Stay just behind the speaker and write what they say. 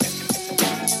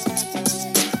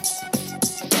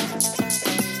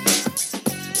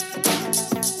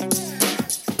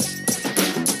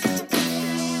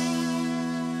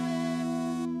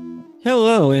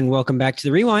Hello and welcome back to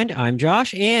the Rewind. I'm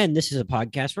Josh, and this is a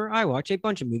podcast where I watch a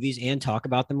bunch of movies and talk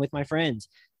about them with my friends.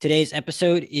 Today's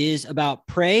episode is about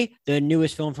Prey, the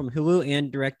newest film from Hulu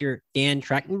and director Dan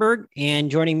Trachtenberg.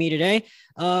 And joining me today,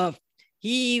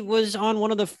 he was on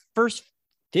one of the first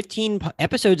 15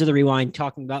 episodes of the Rewind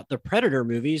talking about the Predator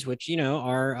movies, which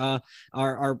are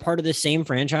part of the same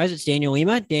franchise. It's Daniel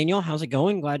Lima. Daniel, how's it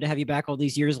going? Glad to have you back all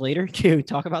these years later to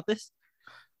talk about this.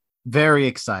 Very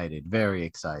excited. Very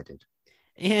excited.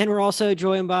 And we're also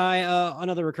joined by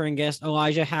another recurring guest,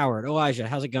 Elijah Howard. Elijah,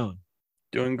 how's it going?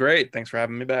 Doing great. Thanks for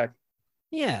having me back.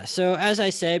 Yeah. So as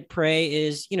I said, Prey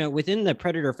is, within the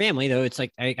Predator family, though, it's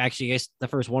like I actually guess the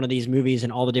first one of these movies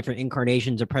and all the different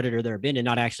incarnations of Predator there have been to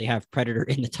not actually have Predator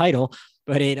in the title.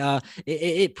 But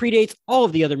it predates all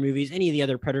of the other movies, any of the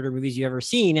other Predator movies you've ever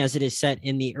seen, as it is set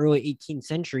in the early 18th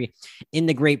century in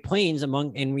the Great Plains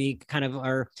and we kind of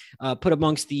are put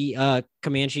amongst the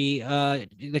Comanche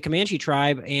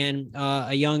tribe and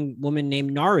a young woman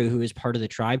named Naru, who is part of the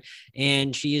tribe.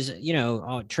 And she is,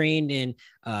 trained in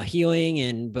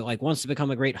healing but wants to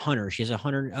become a great hunter. She has a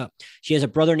hunter. She has a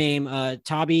brother named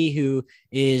Tabi, who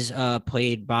is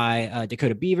played by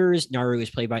Dakota Beavers. Naru is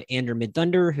played by Andrew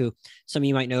Midthunder, who some of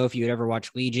you might know if you had ever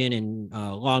watched Legion and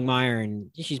Longmire,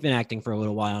 and she's been acting for a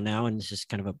little while now, and this is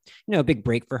kind of a big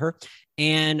break for her.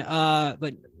 And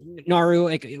but Naru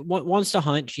wants to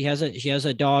hunt. She has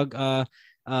a dog.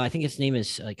 I think its name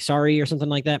is Sari or something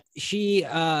like that.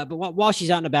 But while she's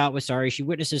out and about with Sari, she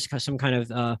witnesses some kind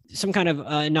of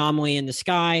anomaly in the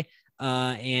sky.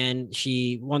 And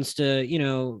she wants to,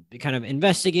 kind of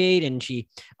investigate. And she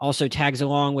also tags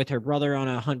along with her brother on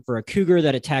a hunt for a cougar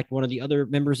that attacked one of the other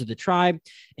members of the tribe.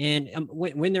 And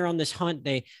when they're on this hunt,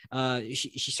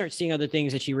 she starts seeing other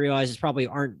things that she realizes probably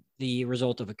aren't the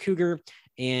result of a cougar.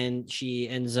 And she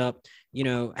ends up,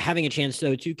 having a chance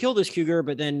though to kill this cougar,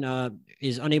 but then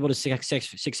is unable to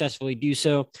successfully do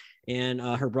so. And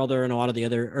her brother and a lot of the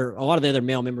other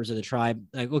male members of the tribe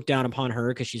look down upon her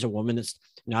because she's a woman that's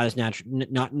not as natural,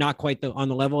 not quite on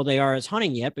the level they are as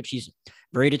hunting yet, but she's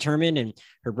very determined. And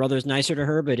her brother's nicer to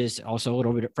her, but is also a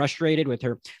little bit frustrated with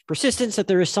her persistence that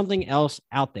there is something else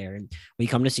out there. And we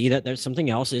come to see that there's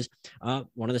something else is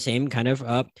one of the same kind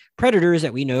of predators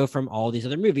that we know from all these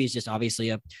other movies, just obviously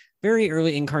a very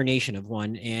early incarnation of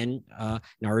one. And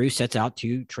Naru sets out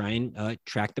to try and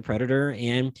track the predator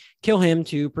and kill him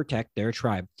to protect their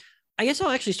tribe. I guess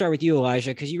I'll actually start with you, Elijah,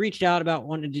 because you reached out about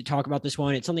wanting to talk about this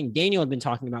one. It's something Daniel had been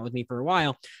talking about with me for a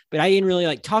while, but I didn't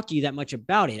really talk to you that much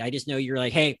about it. I just know you're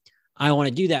like, hey, I want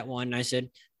to do that one. And I said,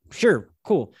 sure,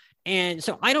 cool. And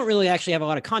so I don't really actually have a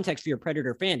lot of context for your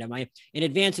Predator fandom. In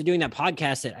advance of doing that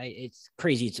podcast, it's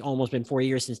crazy. It's almost been 4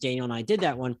 years since Daniel and I did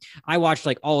that one. I watched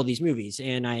all of these movies,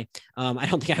 and I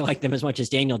don't think I liked them as much as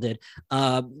Daniel did.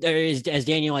 As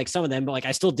Daniel liked some of them, but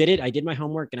I still did it. I did my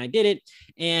homework and I did it.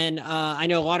 And I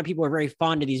know a lot of people are very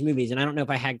fond of these movies, and I don't know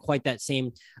if I had quite that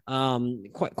same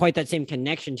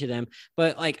connection to them.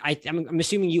 But I'm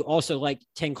assuming you also like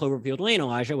 10 Cloverfield Lane,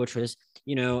 Elijah, which was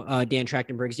Dan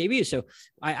Trachtenberg's debut. So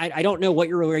I don't know what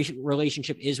your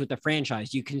relationship is with the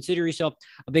franchise. Do you consider yourself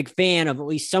a big fan of at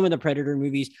least some of the Predator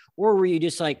movies, or were you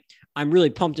just I'm really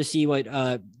pumped to see what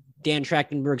Dan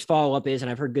Trachtenberg's follow-up is, and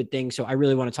I've heard good things, so I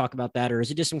really want to talk about that? Or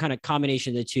is it just some kind of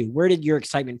combination of the two? Where did your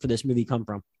excitement for this movie come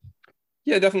from?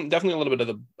 Yeah, definitely a little bit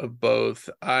of both.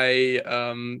 I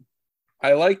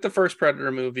like the first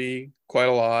Predator movie quite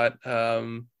a lot.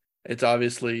 It's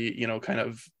obviously, kind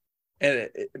of, and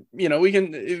we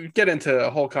can get into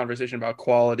a whole conversation about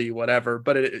quality, whatever,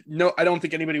 but I don't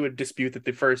think anybody would dispute that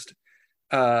the first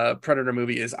Predator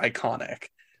movie is iconic.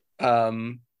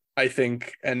 I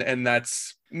think, and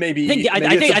that's maybe.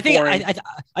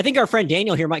 I think our friend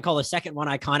Daniel here might call the second one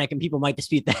iconic, and people might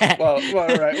dispute that. Well,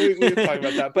 right, we can talk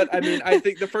about that. But I mean, I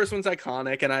think the first one's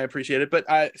iconic, and I appreciate it. But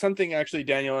something actually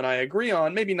Daniel and I agree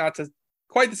on, maybe not to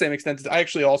quite the same extent, is I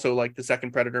actually also like the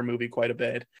second Predator movie quite a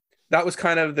bit. That was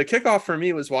kind of the kickoff for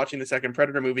me, was watching the second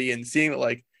Predator movie and seeing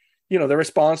that, the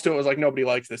response to it was nobody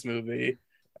likes this movie.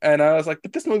 And I was like,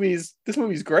 but this movie's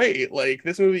great.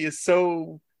 This movie is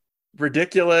so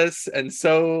ridiculous and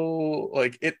so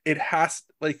it has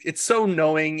it's so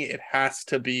knowing it has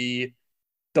to be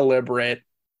deliberate.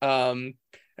 And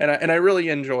I really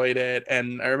enjoyed it.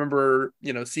 And I remember,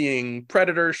 seeing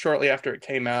Predator shortly after it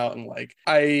came out, and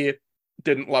I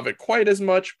didn't love it quite as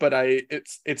much, but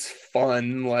it's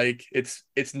fun.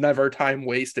 It's never time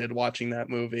wasted watching that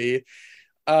movie.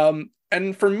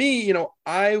 And for me,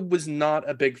 I was not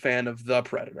a big fan of The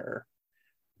Predator.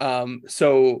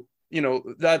 So,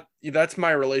 that's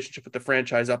my relationship with the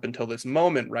franchise up until this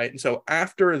moment, right? And so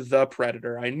after The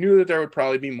Predator, I knew that there would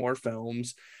probably be more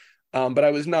films. but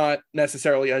I was not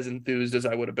necessarily as enthused as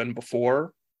I would have been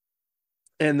before.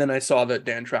 And then I saw that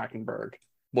Dan Trachtenberg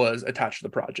was attached to the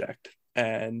project.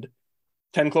 And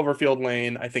 10 Cloverfield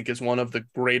Lane, I think, is one of the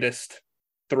greatest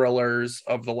thrillers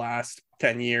of the last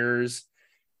 10 years.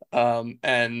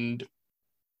 And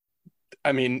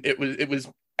I mean, it was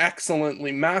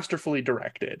excellently, masterfully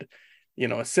directed,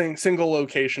 a single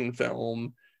location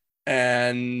film,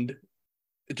 and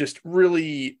just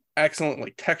really excellent,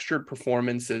 like, textured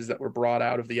performances that were brought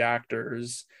out of the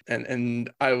actors. And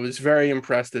I was very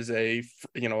impressed as a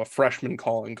freshman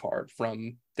calling card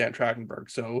from Dan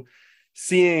Trachtenberg. So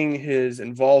seeing his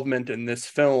involvement in this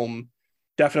film,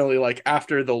 definitely, like,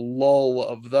 after the lull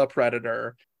of The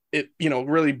Predator, it,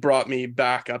 really brought me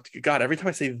back up to, God, every time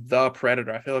I say The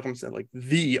Predator, I feel like I'm saying, like,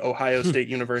 the Ohio State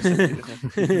University,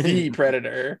 The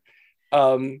Predator.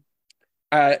 So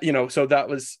that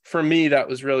was, for me, that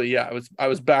was really, I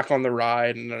was back on the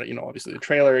ride. And, obviously the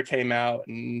trailer came out,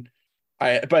 and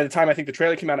by the time I think the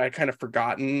trailer came out, I had kind of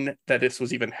forgotten that this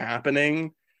was even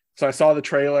happening. So I saw the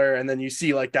trailer, and then you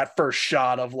see, like, that first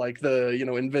shot of, like, the,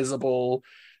 invisible,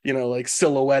 like,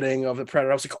 silhouetting of the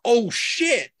Predator. I was like, oh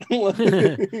shit.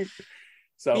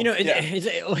 So,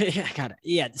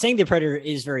 saying the Predator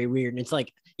is very weird. And it's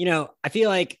like, I feel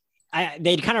like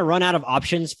they'd kind of run out of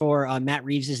options for Matt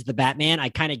Reeves as the Batman. I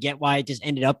kind of get why it just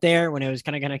ended up there when it was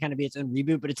kind of going to be its own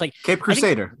reboot, but it's like Cape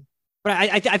Crusader. But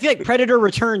I feel like Predator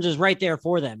Returns is right there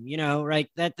for them, right?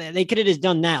 That they could have just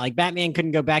done that. Like, Batman couldn't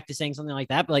go back to saying something like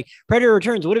that, but like Predator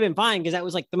Returns would have been fine because that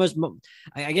was like the most,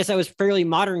 I guess that was fairly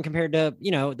modern compared to,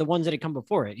 the ones that had come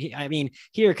before it. I mean,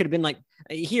 here it could have been like,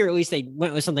 here at least they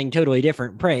went with something totally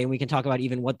different, Prey, and we can talk about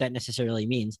even what that necessarily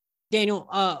means. Daniel,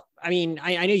 I mean,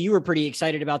 I know you were pretty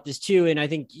excited about this too, and I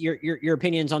think your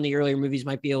opinions on the earlier movies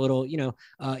might be a little,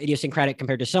 idiosyncratic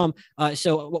compared to some.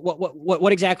 So,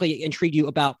 what exactly intrigued you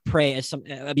about Prey as some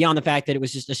beyond the fact that it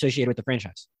was just associated with the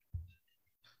franchise?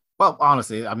 Well,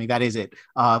 honestly, I mean, that is it.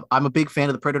 I'm a big fan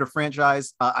of the Predator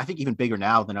franchise. I think even bigger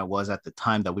now than I was at the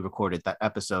time that we recorded that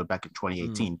episode back in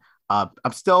 2018.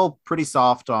 I'm still pretty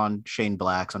soft on Shane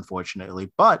Black's, unfortunately,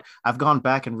 but I've gone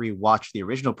back and rewatched the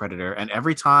original Predator, and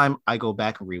every time I go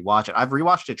back and rewatch it, I've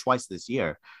rewatched it twice this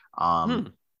year.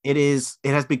 It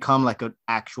has become like an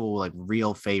actual, like,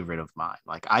 real favorite of mine.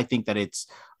 Like, I think that it's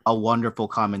a wonderful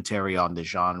commentary on the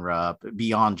genre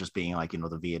beyond just being like,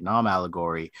 the Vietnam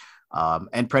allegory.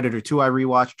 And Predator 2 I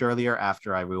rewatched earlier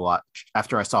after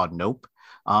I saw Nope.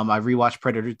 I rewatched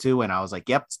Predator 2 and I was like,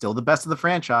 yep, still the best of the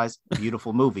franchise.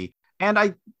 Beautiful movie. And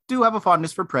I do have a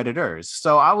fondness for Predators.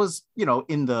 So I was,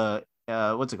 in the,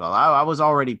 what's it called? I was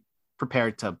already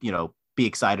prepared to, be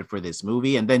excited for this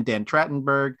movie. And then Dan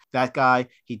Trachtenberg, that guy,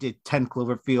 he did 10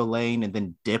 Cloverfield Lane and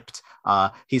then dipped.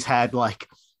 He's had like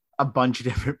a bunch of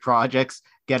different projects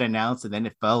get announced and then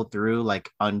it fell through,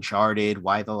 like Uncharted,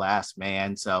 Why the Last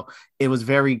Man. So it was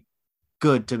very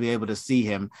good to be able to see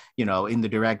him, in the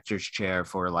director's chair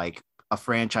for like a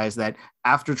franchise that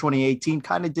after 2018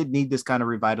 kind of did need this kind of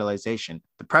revitalization.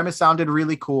 The premise sounded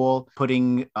really cool,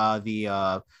 putting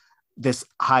this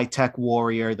high-tech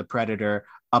warrior, the Predator,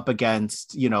 up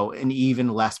against, an even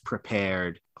less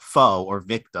prepared foe or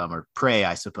victim or prey,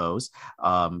 I suppose,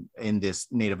 in this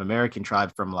Native American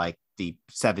tribe from like the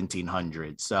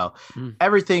 1700s. So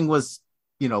everything was,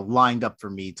 lined up for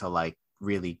me to like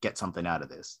really get something out of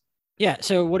this. Yeah.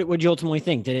 So what would you ultimately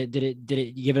think? Did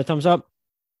it give it a thumbs up?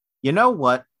 You know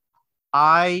what?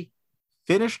 I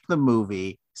finished the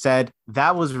movie, said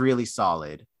that was really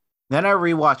solid. Then I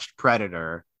rewatched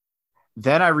Predator.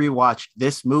 Then I rewatched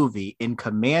this movie in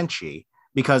Comanche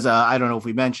because I don't know if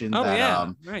we mentioned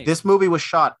that this movie was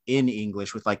shot in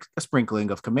English with like a sprinkling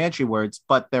of Comanche words,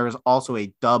 but there is also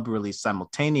a dub released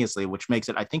simultaneously, which makes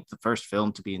it, I think, the first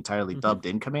film to be entirely dubbed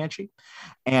in Comanche.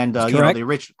 And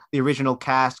the original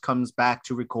cast comes back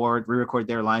to re-record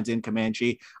their lines in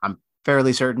Comanche. I'm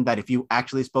fairly certain that if you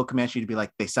actually spoke Comanche, you'd be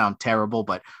like, they sound terrible,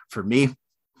 but for me,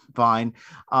 fine.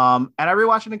 And I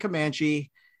rewatched it in Comanche,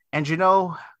 and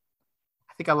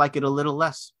I think I like it a little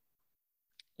less.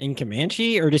 In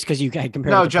Comanche, or just because you had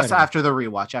compared? No, just after the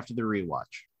rewatch.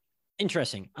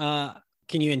 Interesting. Can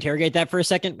you interrogate that for a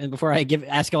second and before I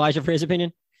ask Elijah for his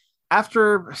opinion?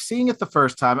 After seeing it the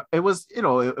first time, it was, it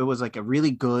was like a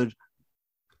really good,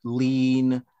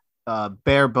 lean,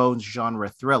 bare bones genre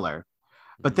thriller.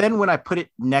 But then when I put it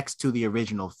next to the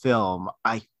original film,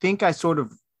 I think I sort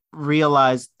of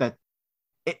realized that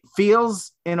it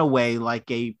feels in a way like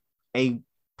a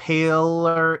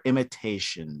paler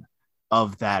imitation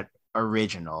of that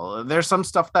original. There's some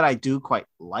stuff that I do quite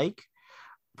like,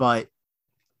 but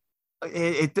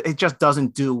it just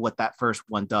doesn't do what that first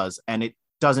one does. And it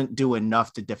doesn't do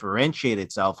enough to differentiate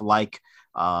itself like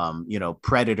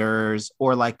Predators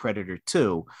or like Predator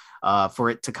 2, for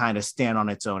it to kind of stand on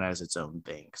its own as its own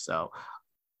thing. So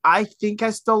I think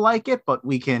I still like it, but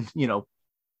we can,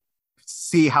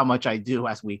 see how much I do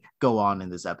as we go on in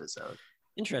this episode.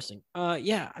 Interesting.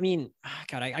 Yeah. I mean,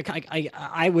 God,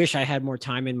 I wish I had more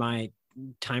time in my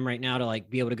time right now to like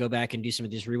be able to go back and do some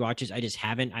of these rewatches. I just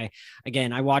haven't.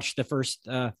 I watched the first,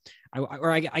 I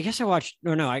guess I watched,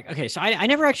 okay. So I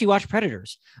never actually watched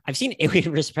Predators. I've seen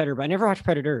Alien vs Predator, but I never watched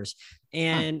Predators.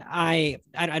 And I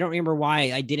don't remember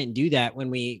why I didn't do that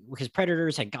because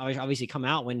Predators had obviously come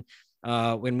out when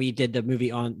we did the movie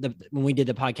when we did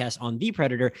the podcast on The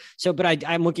Predator. So, but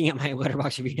I'm looking at my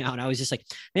Letterboxd review now and I was just like,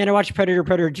 man, I watched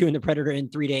Predator 2 and The Predator in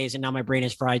 3 days and now my brain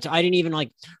is fried. So I didn't even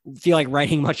like feel like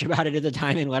writing much about it at the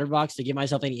time in Letterboxd to give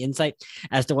myself any insight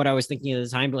as to what I was thinking at the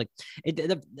time. But like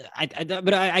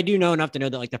I do know enough to know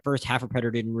that like the first half of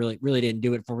Predator really didn't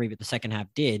do it for me, but the second half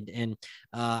did. And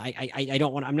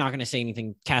I'm not going to say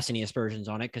anything, cast any aspersions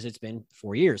on it because it's been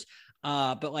 4 years.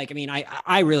 But like, I mean,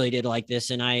 I really did like this,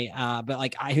 and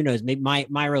who knows, maybe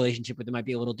my relationship with it might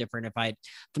be a little different if I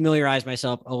familiarize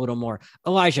myself a little more.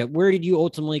 Elijah, where did you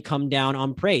ultimately come down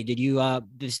on Prey? Did you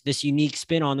this unique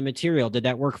spin on the material, did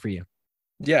that work for you?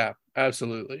 Yeah,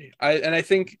 absolutely. I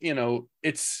think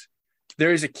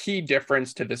there is a key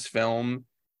difference to this film,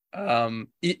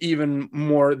 even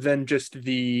more than just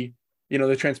the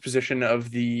transposition of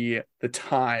the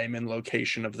time and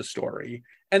location of the story.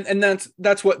 And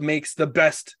that's what makes the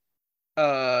best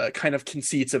kind of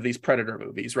conceits of these Predator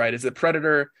movies, right? Is that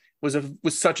Predator was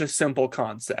such a simple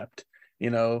concept,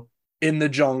 in the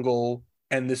jungle,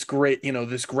 and this great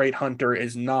hunter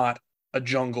is not a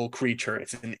jungle creature,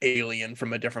 it's an alien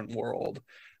from a different world.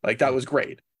 Like, that was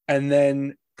great. And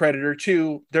then Predator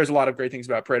 2, there's a lot of great things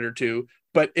about Predator 2,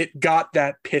 but it got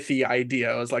that pithy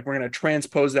idea. It was like, we're going to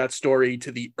transpose that story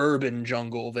to the urban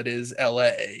jungle that is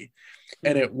LA.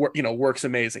 And it works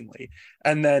amazingly.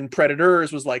 And then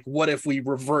Predators was like, what if we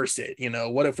reverse it?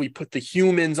 What if we put the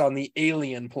humans on the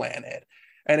alien planet?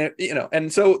 And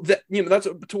and so that, that's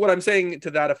to what I'm saying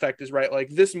to that effect is, right, like,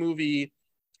 this movie,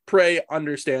 Prey,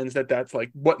 understands that that's like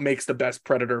what makes the best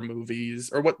Predator movies,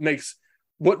 or what makes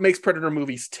Predator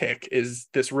movies tick, is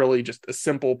this really just a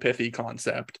simple, pithy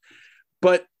concept.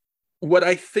 But what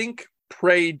I think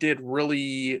Prey did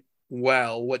really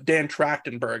well, what Dan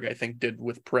Trachtenberg I think did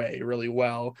with Prey really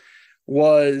well,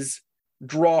 was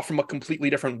draw from a completely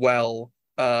different well,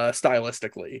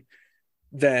 stylistically,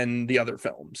 than the other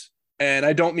films. And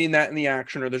I don't mean that in the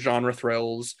action or the genre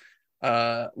thrills.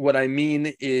 What I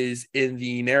mean is in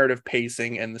the narrative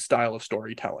pacing and the style of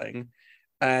storytelling.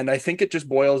 And I think it just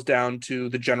boils down to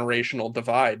the generational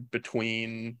divide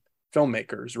between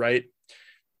filmmakers, right?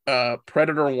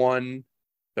 Predator 1,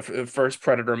 the first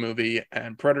Predator movie,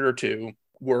 and Predator 2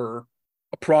 were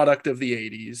a product of the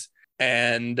 80s.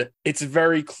 And it's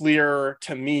very clear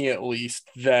to me, at least,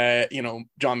 that,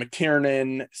 John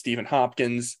McTiernan, Stephen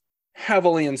Hopkins,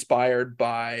 heavily inspired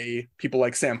by people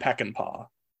like Sam Peckinpah,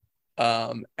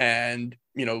 and,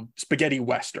 spaghetti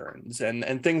westerns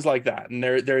and things like that. And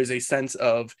there is a sense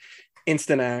of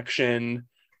instant action,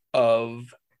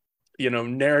 of,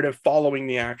 narrative following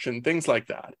the action, things like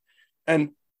that. And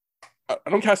I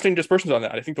don't cast any dispersions on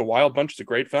that. I think The Wild Bunch is a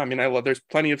great film. I mean, there's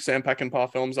plenty of Sam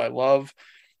Peckinpah films I love,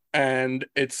 and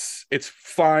it's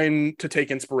fine to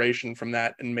take inspiration from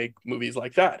that and make movies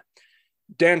like that.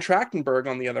 Dan Trachtenberg,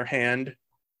 on the other hand,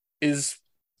 he's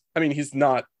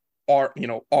not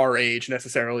our age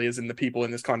necessarily, as in the people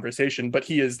in this conversation, but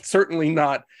he is certainly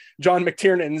not John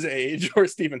McTiernan's age or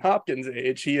Stephen Hopkins'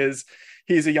 age. He's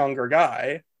a younger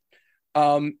guy.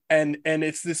 And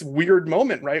it's this weird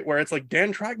moment, right, where it's like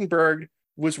Dan Trachtenberg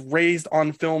was raised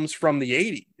on films from the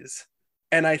 80s.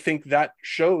 And I think that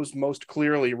shows most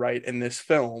clearly, right, in this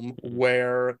film,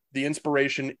 where the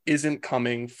inspiration isn't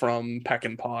coming from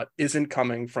Peckinpah, isn't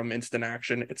coming from instant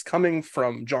action. It's coming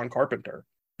from John Carpenter.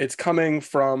 It's coming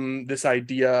from this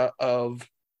idea of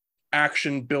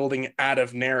action building out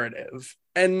of narrative.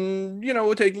 And,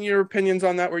 taking your opinions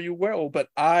on that where you will, but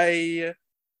I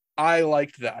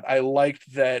liked that. I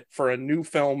liked that for a new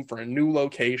film, for a new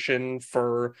location,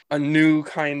 for a new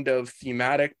kind of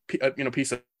thematic,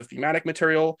 piece of thematic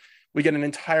material, we get an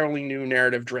entirely new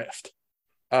narrative drift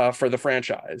for the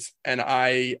franchise. And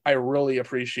I really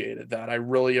appreciated that. I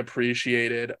really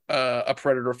appreciated a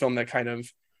Predator film that kind of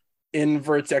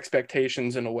inverts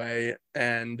expectations in a way,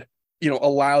 and,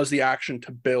 allows the action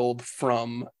to build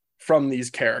from these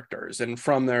characters and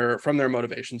from their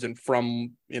motivations and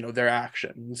from their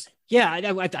actions. Yeah,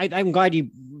 I'm glad you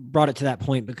brought it to that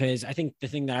point, because I think the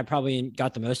thing that I probably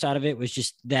got the most out of it was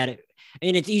just that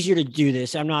and it's easier to do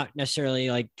this. I'm not necessarily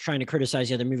like trying to criticize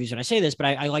the other movies when I say this, but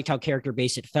I liked how character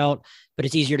based it felt. But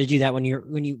it's easier to do that when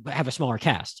you have a smaller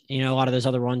cast. You know, a lot of those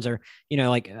other ones are, you know,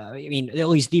 like I mean, at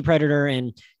least The Predator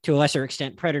and to a lesser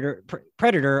extent Predator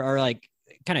are like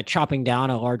kind of chopping down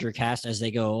a larger cast as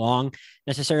they go along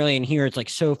necessarily. And here it's like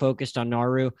so focused on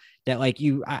Naru that like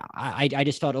I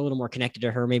just felt a little more connected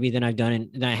to her maybe than I've done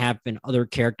than I have been other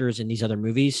characters in these other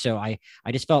movies. So I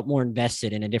just felt more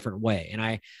invested in a different way. And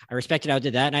I respected how it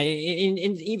did that. And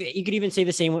even you could even say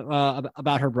the same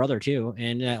about her brother too.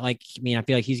 And like, I mean, I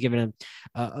feel like he's given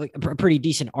a pretty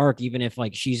decent arc, even if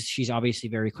like she's obviously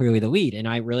very clearly the lead. And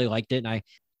I really liked it. And I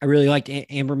really liked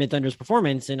Amber Midthunder's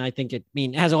performance, and I think it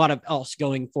has a lot of else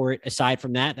going for it aside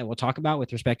from that we'll talk about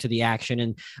with respect to the action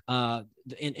and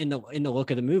in the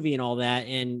look of the movie and all that,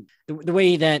 and the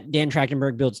way that Dan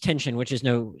Trachtenberg builds tension, which is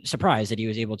no surprise that he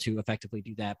was able to effectively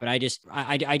do that. But I just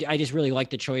really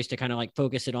like the choice to kind of like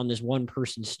focus it on this one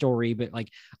person story, but like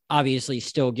obviously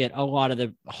still get a lot of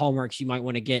the hallmarks you might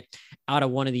want to get out of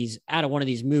one of these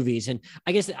movies. And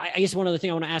I guess one other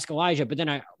thing I want to ask Elijah, but then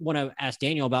I want to ask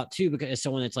Daniel about too, because as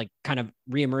someone that's like kind of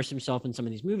re-immersed himself in some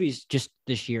of these movies just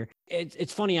this year.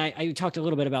 It's funny. I talked a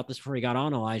little bit about this before we got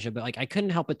on, Elijah, but like I couldn't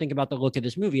help but think about the look of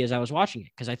this movie as I was watching it,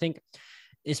 because I think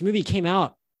this movie came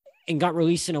out and got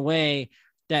released in a way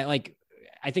that like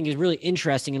I think is really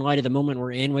interesting in light of the moment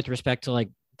we're in with respect to like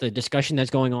the discussion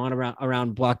that's going on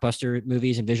around blockbuster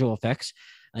movies and visual effects.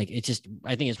 Like it's just,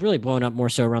 I think it's really blown up more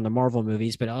so around the Marvel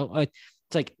movies, but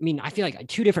it's like, I mean, I feel like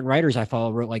two different writers I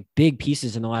follow wrote like big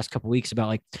pieces in the last couple of weeks about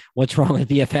like what's wrong with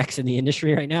VFX in the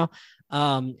industry right now.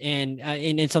 And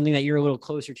it's something that you're a little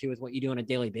closer to with what you do on a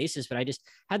daily basis. But I just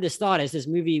had this thought as this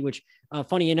movie, which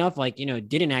funny enough, like, you know,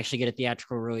 didn't actually get a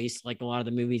theatrical release, like a lot of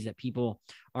the movies that people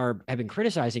have been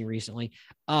criticizing recently.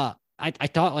 I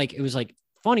thought like, it was like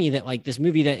funny that like this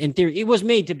movie that in theory, it was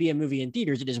made to be a movie in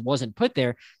theaters. It just wasn't put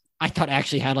there. I thought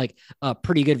actually had like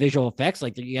pretty good visual effects.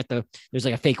 Like there's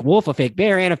like a fake wolf, a fake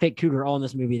bear, and a fake cougar all in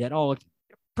this movie that all looked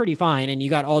pretty fine. And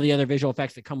you got all the other visual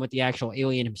effects that come with the actual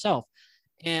alien himself.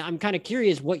 And I'm kind of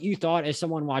curious what you thought as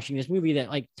someone watching this movie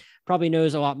that like probably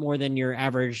knows a lot more than your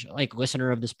average like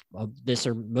listener of this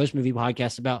or most movie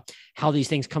podcasts about how these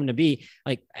things come to be,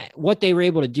 like what they were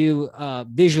able to do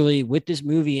visually with this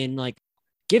movie, and like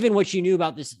given what you knew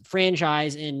about this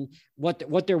franchise and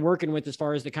what they're working with as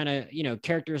far as the kind of, you know,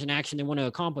 characters and action they want to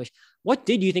accomplish. What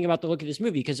did you think about the look of this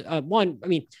movie? Because one, I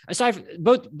mean, aside from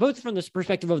both from this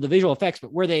perspective of the visual effects,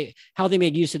 but how they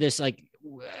made use of this, like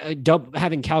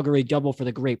having Calgary double for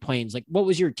the Great Plains. Like, what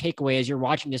was your takeaway as you're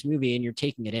watching this movie and you're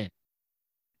taking it in?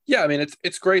 Yeah, I mean,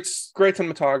 it's great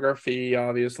cinematography,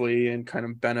 obviously, and kind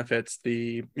of benefits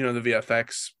the, you know, the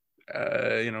VFX.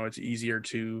 You know, it's easier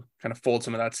to kind of fold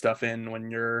some of that stuff in when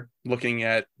you're looking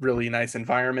at really nice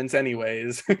environments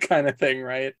anyways, kind of thing,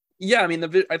 right? Yeah, I mean,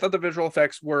 I thought the visual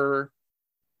effects were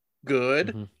good.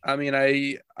 Mm-hmm. I mean,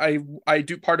 I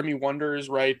do, part of me wonders,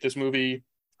 right, this movie,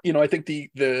 you know, I think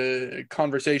the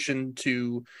conversation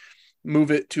to move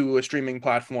it to a streaming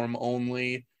platform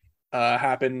only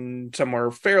happened somewhere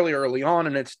fairly early on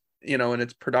in its, you know, in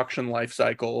its production life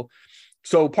cycle.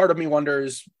 So part of me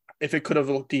wonders if it could have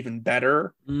looked even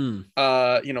better, you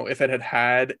know, if it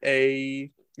had a,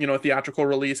 you know, a theatrical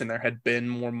release and there had been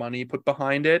more money put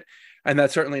behind it. And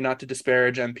that's certainly not to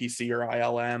disparage MPC or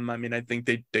ILM. I mean, I think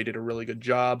they did a really good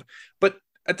job. But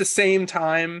at the same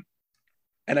time,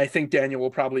 and I think Daniel will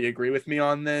probably agree with me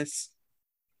on this,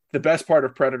 the best part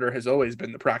of Predator has always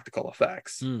been the practical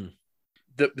effects.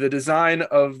 The design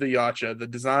of the Yacha, the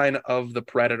design of the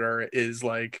Predator is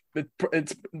like,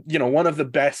 it's, you know, one of the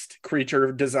best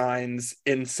creature designs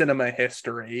in cinema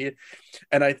history.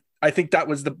 And I think that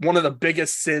was one of the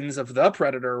biggest sins of the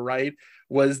Predator, right?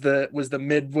 Was the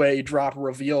midway drop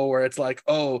reveal where it's like,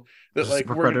 oh, that like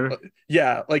we're,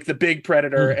 yeah, like the big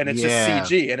Predator, and it's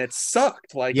just CG, and it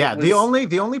sucked. Like, yeah, the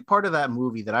only part of that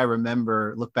movie that I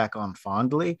remember look back on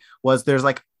fondly was there's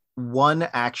like one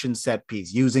action set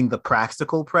piece using the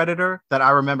practical Predator that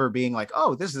I remember being like,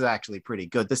 oh, this is actually pretty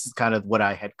good. This is kind of what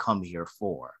I had come here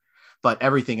for. But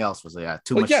everything else was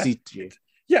too much CG.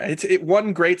 Yeah, it's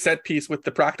one great set piece with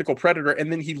the practical Predator,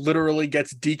 and then he literally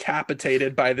gets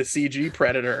decapitated by the CG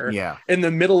Predator in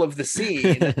the middle of the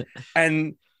scene.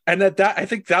 and that I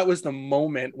think that was the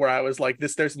moment where I was like,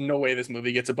 there's no way this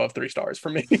movie gets above 3 stars for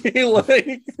me.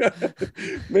 Like,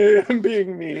 maybe I'm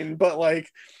being mean, but like,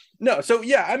 no. So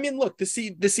yeah, I mean, look, the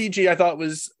CG I thought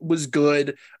was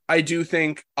good. I do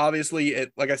think obviously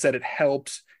it, like I said, it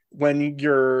helps when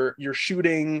you're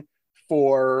shooting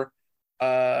for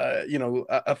you know,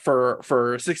 for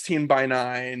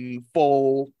 16:9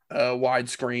 full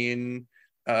widescreen,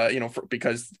 you know,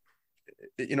 because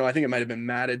I think it might have been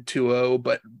matted 2.0,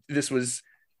 but this was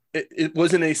it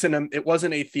wasn't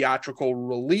a theatrical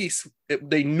release.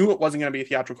 They knew it wasn't going to be a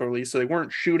theatrical release, so they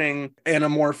weren't shooting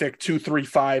anamorphic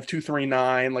 2:35,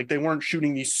 2:39. Like, they weren't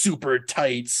shooting these super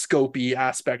tight scopy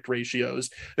aspect ratios.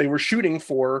 They were shooting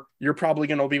for, you're probably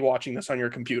going to be watching this on your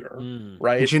computer,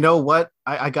 right? But you know what?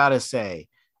 I gotta say,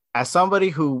 as somebody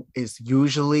who is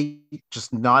usually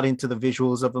just not into the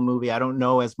visuals of a movie, I don't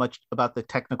know as much about the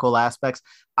technical aspects.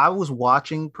 I was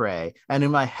watching Prey, and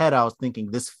in my head, I was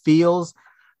thinking, this feels,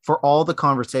 for all the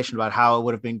conversation about how it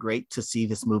would have been great to see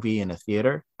this movie in a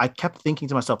theater, I kept thinking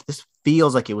to myself, this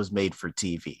feels like it was made for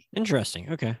TV. Interesting.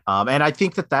 Okay. And I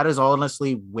think that is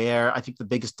honestly where I think the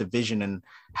biggest division in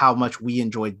how much we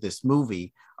enjoyed this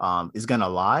movie is going to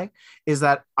lie, is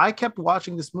that I kept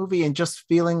watching this movie and just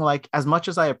feeling like, as much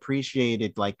as I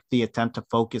appreciated like the attempt to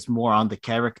focus more on the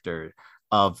character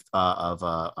of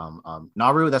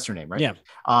Naru, that's her name, right? Yeah.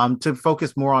 To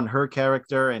focus more on her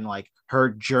character and like her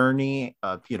journey,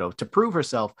 to prove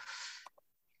herself.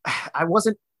 I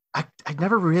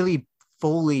never really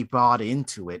fully bought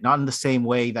into it, not in the same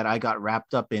way that I got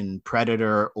wrapped up in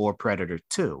Predator or Predator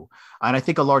 2. And I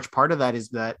think a large part of that is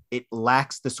that it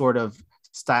lacks the sort of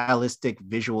stylistic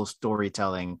visual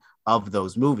storytelling of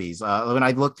those movies. When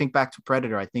I think back to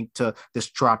Predator, I think to this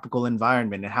tropical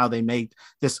environment and how they made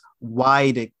this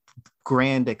wide,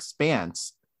 grand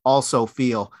expanse also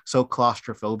feel so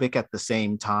claustrophobic at the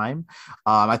same time.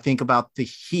 I think about the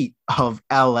heat of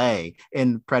LA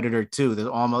in Predator 2. There's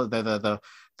almost the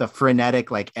frenetic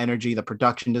like energy, the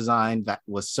production design that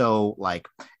was so like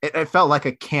it felt like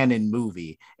a canon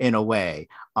movie in a way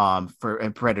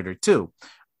in Predator 2.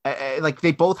 Like,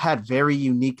 they both had very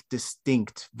unique,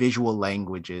 distinct visual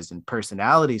languages and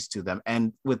personalities to them.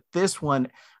 And with this one,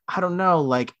 I don't know,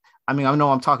 like, I mean, I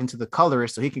know I'm talking to the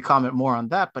colorist, so he can comment more on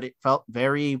that, but it felt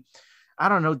very, I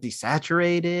don't know,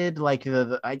 desaturated. Like,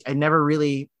 I never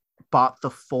really bought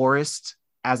the forest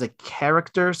as a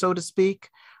character, so to speak.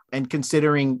 And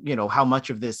considering, how much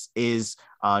of this is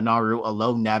Naru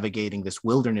alone navigating this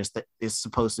wilderness that is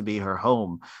supposed to be her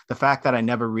home, the fact that I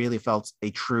never really felt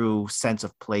a true sense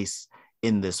of place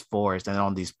in this forest and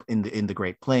on these in the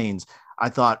Great Plains, I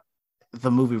thought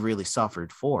the movie really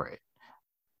suffered for it.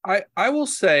 I will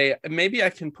say, maybe I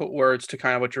can put words to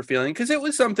kind of what you're feeling, because it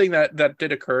was something that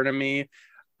did occur to me.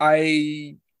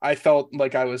 I felt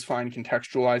like I was fine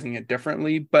contextualizing it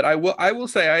differently, but I will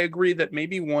say I agree that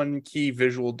maybe one key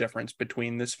visual difference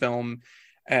between this film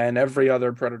and every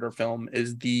other Predator film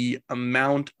is the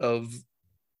amount of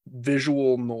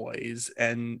visual noise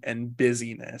and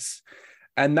busyness.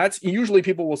 And that's usually,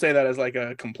 people will say that as like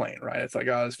a complaint, right? It's like,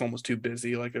 oh, this film was too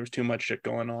busy, like there was too much shit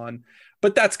going on.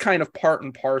 But that's kind of part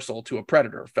and parcel to a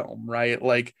Predator film, right?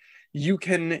 Like, you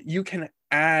can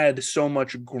add so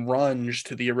much grunge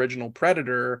to the original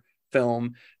Predator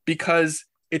film because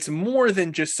it's more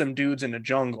than just some dudes in a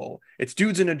jungle. It's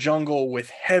dudes in a jungle with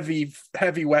heavy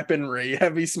weaponry,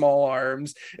 heavy small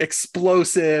arms,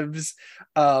 explosives,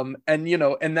 and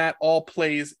that all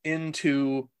plays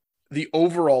into the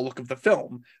overall look of the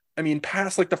film. I mean,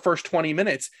 past like the first 20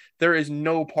 minutes, there is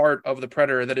no part of the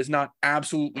Predator that is not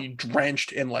absolutely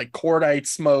drenched in like cordite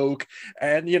smoke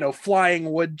and, flying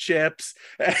wood chips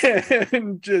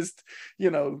and just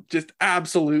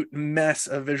absolute mess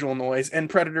of visual noise. And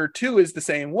Predator 2 is the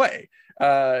same way.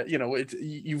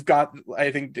 You've got,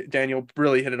 I think Daniel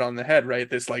really hit it on the head, right?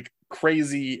 This like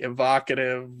crazy,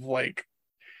 evocative, like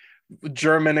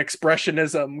German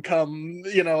expressionism come,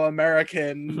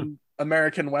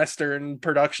 American Western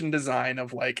production design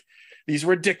of like these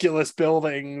ridiculous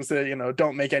buildings that,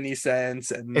 don't make any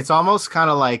sense. And it's almost kind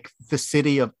of like the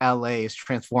city of LA is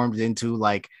transformed into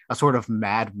like a sort of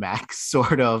Mad Max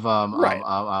sort of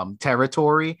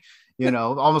territory,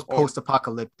 almost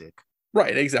post-apocalyptic.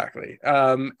 Right, exactly.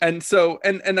 And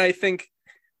I think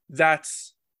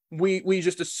that's, we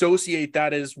just associate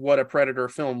that as what a Predator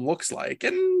film looks like.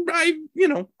 And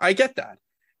I get that.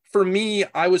 For me,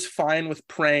 I was fine with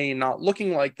Prey not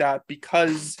looking like that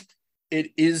because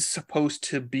it is supposed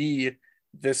to be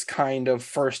this kind of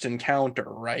first encounter,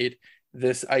 right?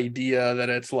 This idea that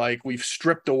it's like we've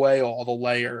stripped away all the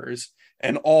layers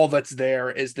and all that's there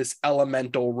is this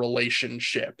elemental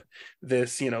relationship,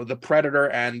 this, the Predator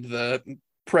and the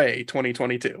Prey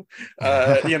 2022,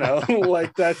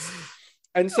 like that's,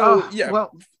 and so, yeah.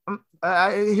 Well,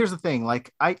 here's the thing.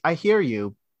 Like, I hear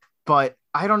you, but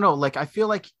I don't know. Like, I feel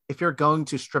like if you're going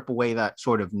to strip away that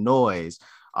sort of noise,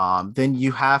 then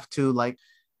you have to like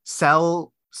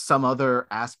sell some other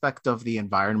aspect of the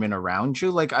environment around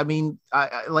you. Like, I mean,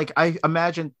 I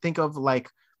imagine, think of like,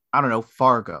 I don't know,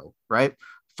 Fargo, right?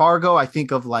 Fargo, I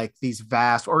think of like these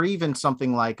vast, or even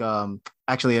something like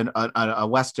actually a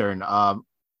Western,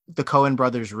 the Coen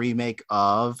brothers remake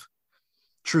of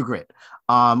True Grit,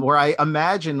 where I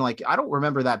imagine, like, I don't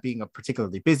remember that being a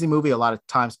particularly busy movie, a lot of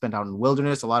time spent out in the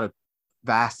wilderness, a lot of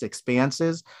vast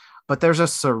expanses, but there's a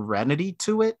serenity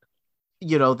to it,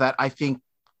 you know, that I think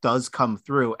does come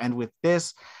through. And with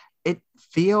this, it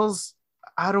feels,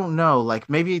 I don't know, like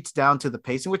maybe it's down to the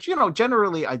pacing, which, you know,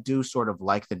 generally I do sort of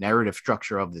like the narrative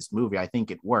structure of this movie. I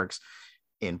think it works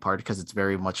in part because it's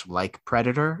very much like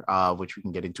Predator, which we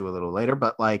can get into a little later,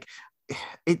 but like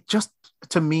it just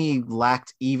to me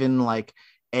lacked even like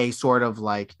a sort of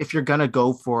like, if you're gonna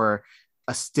go for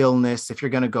a stillness, if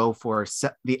you're gonna go for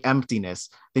the emptiness,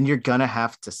 then you're gonna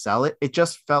have to sell it. It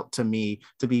just felt to me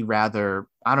to be rather,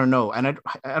 I don't know, and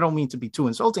I don't mean to be too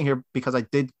insulting here because I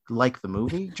did like the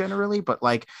movie generally, but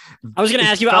like I was gonna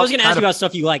ask you about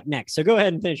stuff you like next, so go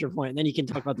ahead and finish your point and then you can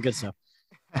talk about the good stuff.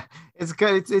 It's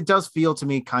good. It does feel to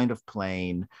me kind of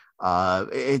plain.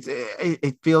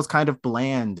 It feels kind of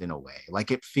bland in a way.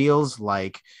 Like it feels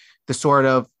like the sort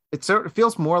of, it sort of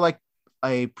feels more like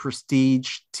a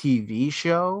prestige TV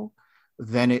show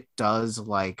than it does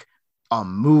like a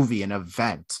movie, an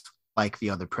event like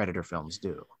the other Predator films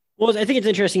do. Well, I think it's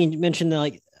interesting you mentioned that,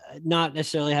 like, not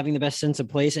necessarily having the best sense of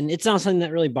place, and it's not something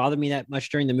that really bothered me that much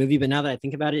during the movie. But now that I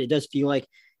think about it, it does feel like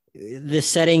the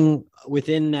setting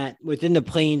within the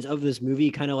planes of this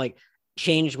movie kind of like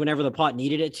changed whenever the plot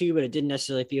needed it to, but it didn't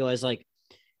necessarily feel as like,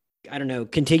 I don't know,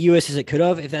 contiguous as it could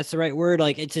have, if that's the right word.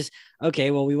 Like it's just,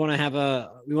 okay, well, we want to have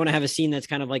a scene that's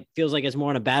kind of like, feels like it's more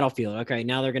on a battlefield. Okay,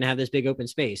 now they're going to have this big open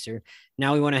space, or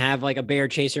now we want to have like a bear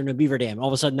chaser in a beaver dam. All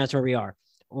of a sudden that's where we are.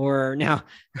 Or now,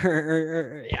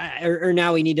 or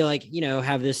now we need to, like, you know,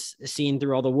 have this scene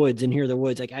through all the woods and hear the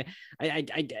woods. Like I'm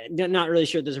not really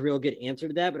sure there's a real good answer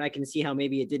to that, but I can see how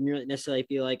maybe it didn't really necessarily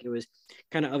feel like it was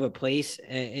kind of a place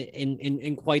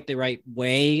in quite the right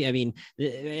way. I mean,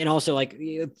 and also like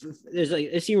there's like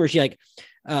a scene where she like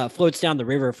floats down the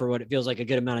river for what it feels like a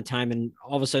good amount of time, and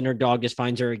all of a sudden her dog just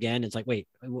finds her again. It's like, wait,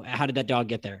 how did that dog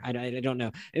get there? I don't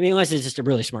know. I mean, unless it's just a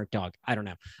really smart dog, I don't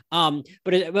know.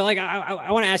 But like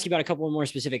I want to ask you about a couple of more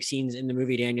specific scenes in the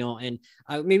movie, Daniel, and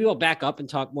maybe we'll back up and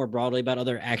talk more broadly about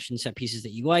other action set pieces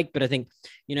that you like. But I think,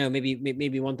 you know,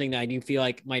 maybe one thing that I do feel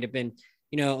like might have been,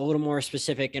 you know, a little more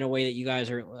specific in a way that you guys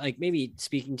are like maybe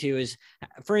speaking to is,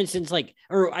 for instance, like,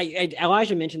 or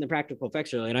Elijah mentioned the practical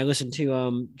effects earlier, and I listened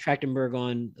to Trachtenberg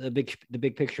on the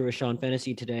big picture with Sean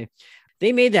Fennessy today.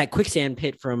 They made that quicksand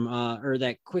pit from or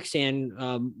that quicksand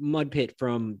mud pit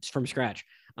from scratch.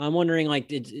 I'm wondering, like,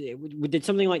 did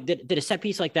something like did a set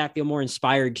piece like that feel more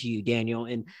inspired to you, Daniel,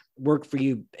 and work for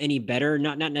you any better?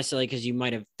 Not necessarily because you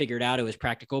might have figured out it was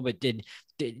practical, but did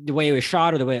the way it was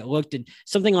shot or the way it looked, did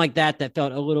something like that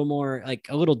felt a little more, like,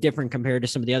 a little different compared to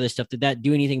some of the other stuff? Did that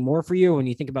do anything more for you when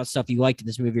you think about stuff you liked in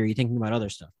this movie, or are you thinking about other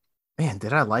stuff? Man,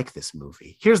 did I like this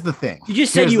movie? Here's the thing. You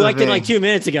just said you liked it like 2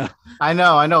 minutes ago. I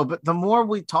know. But the more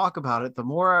we talk about it, the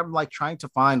more I'm like trying to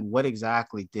find what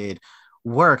exactly did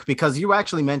work, because you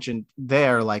actually mentioned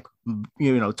there, like,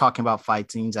 you know, talking about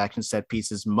fight scenes, action set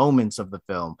pieces, moments of the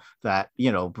film that,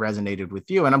 you know, resonated with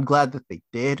you. And I'm glad that they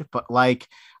did. But like,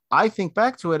 I think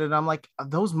back to it and I'm like,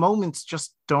 those moments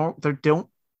just don't,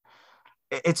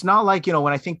 it's not like, you know,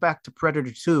 when I think back to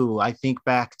Predator 2, I think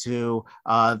back to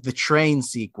the train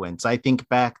sequence. I think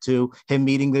back to him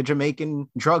meeting the Jamaican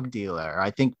drug dealer.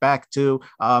 I think back to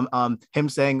him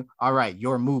saying, all right,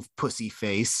 your move, pussy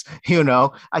face, you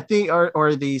know, I think,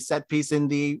 or the set piece in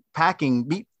the packing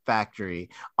meat factory.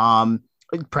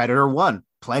 Predator 1,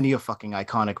 plenty of fucking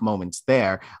iconic moments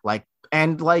there. Like,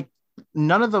 and like,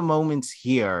 none of the moments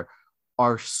here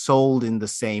are sold in the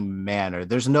same manner.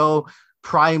 There's no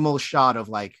primal shot of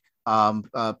like Arnold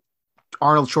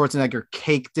Schwarzenegger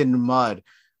caked in mud,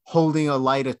 holding a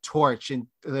lighted torch, and,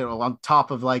 you know, on top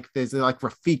of like this, like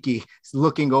Rafiki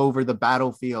looking over the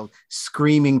battlefield,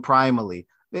 screaming primally.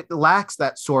 It lacks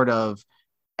that sort of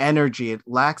energy. It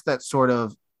lacks that sort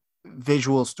of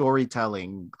visual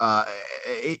storytelling.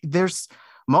 There's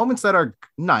moments that are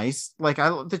nice, like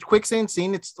the quicksand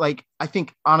scene. It's like, I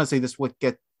think honestly, this would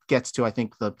gets to, I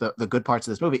think, the good parts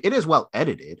of this movie. It is well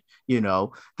edited, you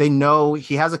know, they know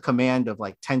he has a command of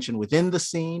like tension within the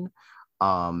scene,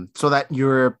 so that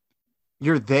you're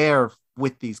there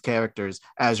with these characters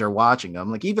as you're watching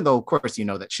them. Like, even though of course you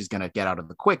know that she's gonna get out of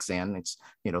the quicksand, it's,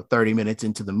 you know, 30 minutes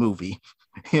into the movie,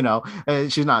 you know,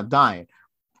 she's not dying,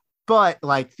 but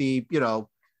like the, you know,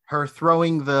 her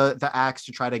throwing the axe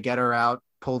to try to get her out,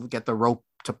 get the rope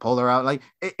to pull her out, like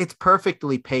it's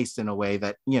perfectly paced in a way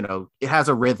that, you know, it has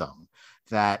a rhythm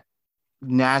that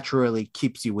naturally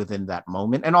keeps you within that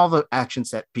moment, and all the action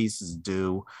set pieces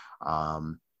do.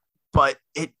 But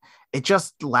it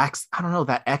just lacks, I don't know,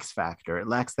 that X factor. It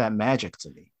lacks that magic to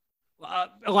me.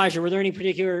 Elijah, were there any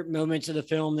particular moments of the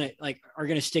film that like are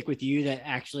going to stick with you that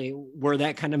actually were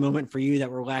that kind of moment for you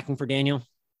that were lacking for Daniel?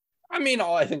 I mean,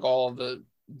 I think all of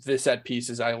the set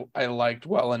pieces I liked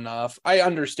well enough. I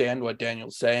understand what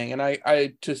Daniel's saying, and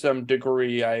I to some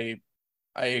degree I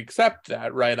accept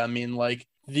that, right? I mean, like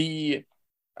this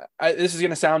is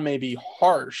going to sound maybe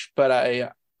harsh, but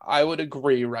I would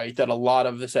agree, right, that a lot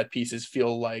of the set pieces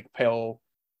feel like pale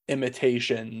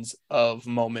imitations of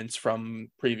moments from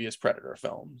previous Predator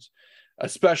films,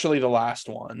 especially the last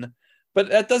one. But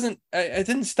that it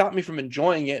didn't stop me from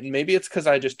enjoying it. And maybe it's because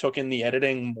I just took in the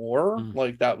editing more.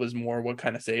 Like that was more what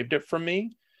kind of saved it from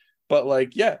me. But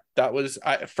like, yeah, that was,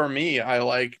 for me, I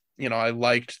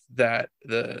liked that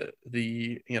the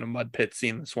mud pit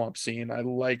scene, the swamp scene. I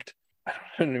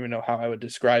don't even know how I would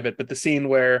describe it, but the scene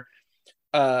where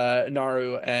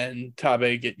Naru and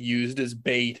Tabe get used as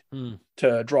bait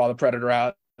to draw the Predator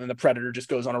out, and the Predator just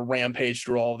goes on a rampage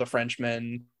through all of the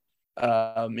Frenchmen,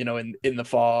 in the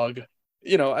fog.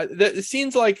 The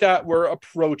scenes like that were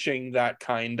approaching that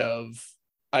kind of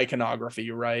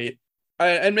iconography, right?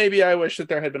 And maybe I wish that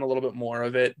there had been a little bit more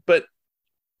of it, but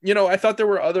I thought there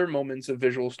were other moments of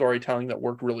visual storytelling that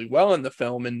worked really well in the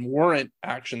film and weren't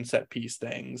action set piece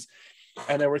things,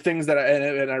 and there were things that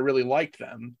I really liked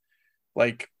them.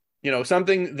 Like,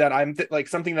 something that I'm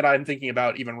thinking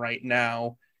about even right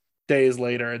now, days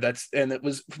later. It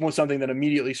was something that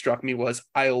immediately struck me was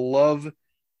I love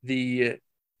the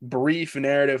brief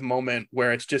narrative moment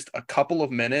where it's just a couple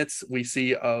of minutes we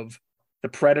see of the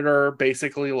Predator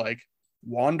basically like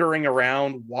wandering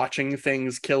around, watching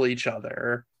things kill each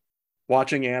other,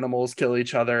 watching animals kill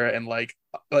each other, and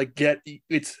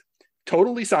it's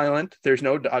totally silent. There's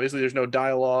no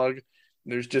dialogue.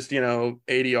 There's just,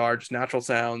 ADR, just natural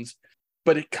sounds,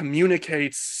 but it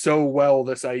communicates so well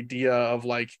this idea of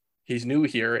like, he's new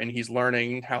here and he's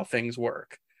learning how things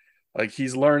work. Like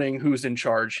he's learning who's in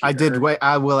charge here.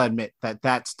 I will admit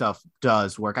that stuff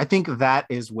does work. I think that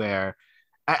is where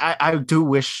I do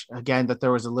wish, again, that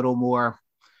there was a little more,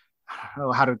 I don't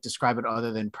know how to describe it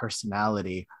other than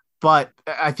personality. But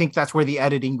I think that's where the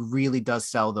editing really does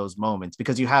sell those moments,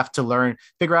 because you have to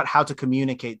figure out how to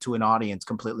communicate to an audience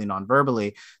completely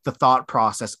non-verbally the thought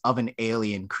process of an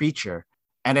alien creature.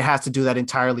 And it has to do that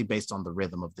entirely based on the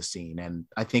rhythm of the scene. And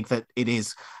I think that it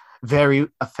is very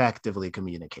effectively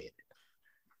communicated.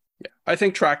 Yeah, I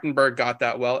think Trachtenberg got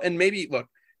that well. And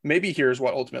maybe here's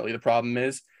what ultimately the problem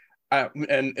is.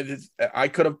 I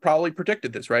could have probably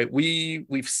predicted this, right?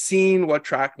 We've seen what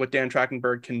Dan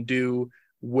Trachtenberg can do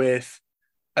with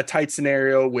a tight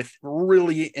scenario with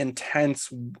really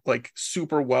intense, like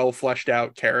super well fleshed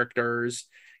out characters,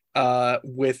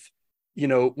 with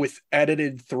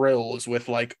edited thrills, with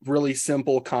like really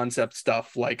simple concept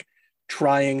stuff, like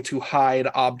trying to hide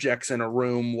objects in a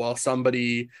room while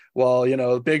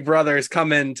Big Brother's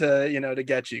coming to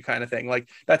get you, kind of thing. Like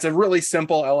that's a really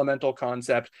simple elemental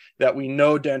concept that we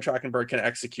know Dan Trachtenberg can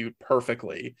execute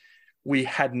perfectly. We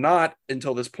had not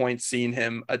until this point seen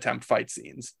him attempt fight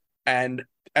scenes. And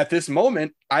at this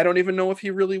moment, I don't even know if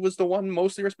he really was the one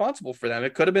mostly responsible for them.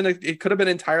 It could have been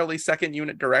entirely second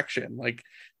unit direction. Like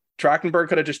Trachtenberg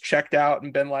could have just checked out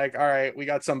and been like, all right, we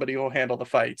got somebody who'll handle the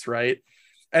fights, right?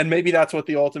 And maybe that's what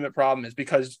the ultimate problem is,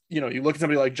 because, you look at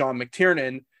somebody like John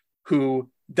McTiernan, who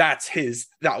that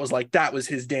was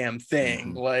his damn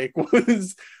thing, like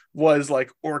was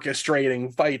like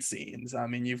orchestrating fight scenes. I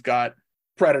mean, you've got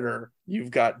Predator, you've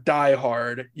got Die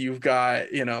Hard, you've got,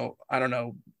 I don't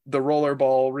know, the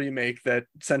Rollerball remake that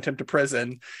sent him to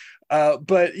prison,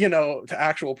 to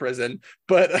actual prison.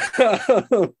 But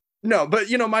no, but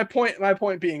my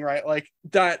point being, right, like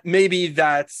that maybe,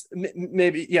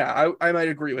 yeah, I might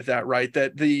agree with that, right?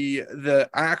 That the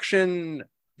action,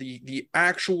 the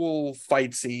actual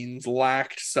fight scenes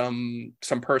lacked some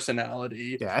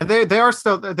personality. Yeah, and they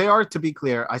are, to be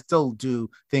clear, I still do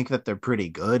think that they're pretty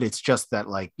good. It's just that,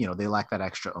 like, they lack that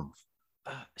extra oomph.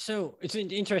 So it's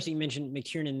interesting you mentioned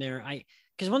McTiernan there.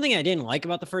 Because one thing I didn't like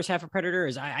about the first half of Predator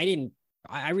is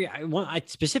I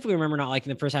specifically remember not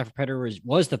liking the first half of Predator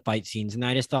was the fight scenes, and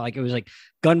I just thought like it was like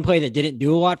gunplay that didn't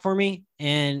do a lot for me.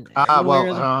 And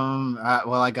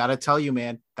I gotta tell you,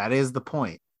 man, that is the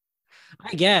point.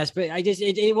 I guess, but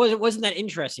it wasn't that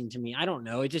interesting to me. I don't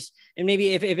know. It just, and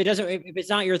maybe if it's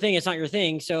not your thing, it's not your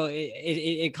thing. So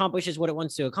it accomplishes what it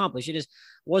wants to accomplish.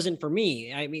 wasn't for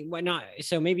me. I mean, why not?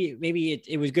 So maybe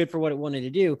it was good for what it wanted to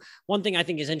do. One thing I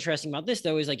think is interesting about this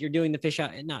though is like you're doing the fish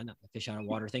out, not the fish out of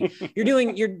water thing. You're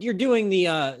doing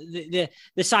the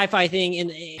sci-fi thing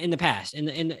in the past, in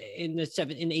the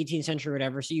 18th century or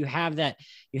whatever. So you have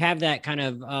that kind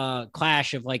of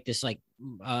clash of like this like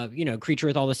creature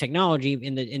with all this technology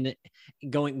in the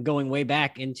going way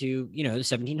back into the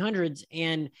 1700s.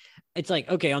 And it's like,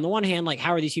 okay, on the one hand, like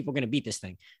how are these people going to beat this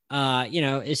thing?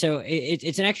 So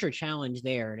it's an extra challenge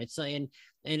there. And it's like,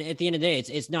 and at the end of the day,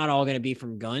 it's not all going to be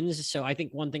from guns. So I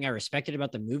think one thing I respected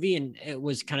about the movie, and it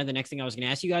was kind of the next thing I was going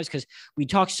to ask you guys, because we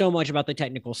talked so much about the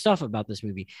technical stuff about this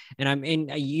movie.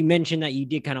 And you mentioned that you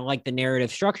did kind of like the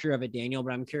narrative structure of it, Daniel,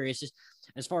 but I'm curious just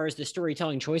as far as the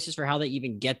storytelling choices for how they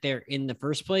even get there in the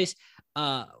first place,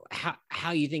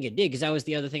 how you think it did. Cause that was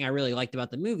the other thing I really liked about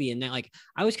the movie. And that like,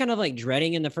 I was kind of like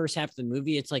dreading in the first half of the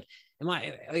movie. It's like, are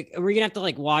we gonna have to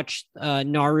like watch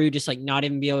Naru just like not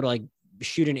even be able to like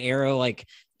shoot an arrow like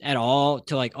at all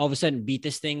to like all of a sudden beat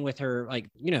this thing with her, like,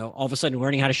 all of a sudden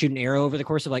learning how to shoot an arrow over the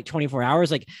course of like 24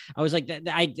 hours. Like I was like,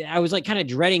 I was like kind of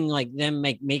dreading like them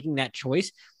making that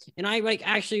choice. And I like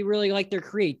actually really like their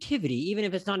creativity, even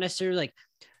if it's not necessarily like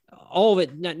all of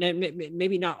it,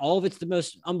 maybe not all of it's the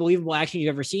most unbelievable action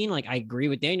you've ever seen. Like I agree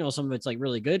with Daniel, some of it's like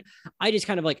really good. I just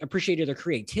kind of like appreciated their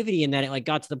creativity in that it like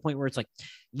got to the point where it's like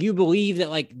you believe that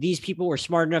like these people were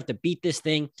smart enough to beat this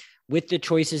thing with the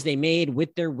choices they made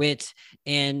with their wits,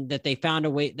 and that they found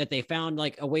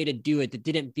like a way to do it that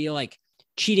didn't feel like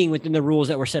cheating within the rules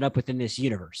that were set up within this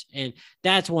universe. And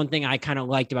that's one thing I kind of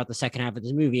liked about the second half of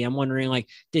this movie. I'm wondering, like,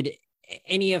 did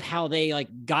any of how they like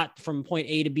got from point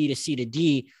A to B to C to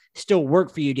D still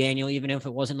work for you, Daniel, even if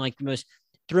it wasn't like the most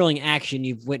thrilling action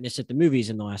you've witnessed at the movies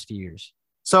in the last few years?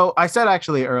 So I said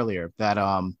actually earlier that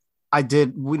I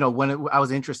did, when I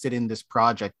was interested in this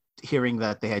project, hearing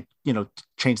that they had,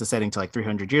 changed the setting to like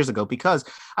 300 years ago, because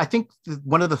I think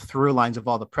one of the through lines of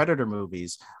all the Predator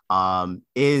movies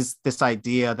is this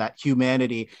idea that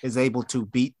humanity is able to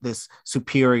beat this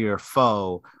superior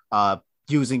foe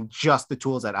using just the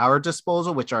tools at our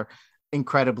disposal, which are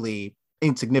incredibly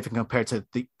insignificant compared to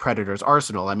the Predator's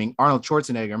arsenal. I mean, Arnold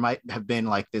Schwarzenegger might have been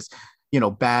like this,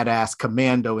 badass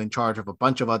commando in charge of a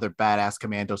bunch of other badass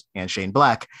commandos, and Shane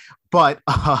Black. But,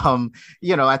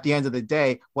 at the end of the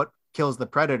day, what kills the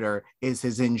Predator is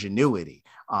his ingenuity,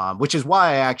 which is why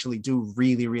I actually do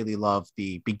really, really love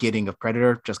the beginning of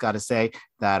Predator. Just got to say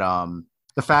that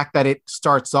the fact that it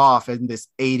starts off in this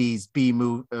 80s B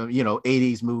movie,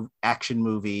 80s action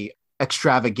movie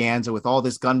extravaganza with all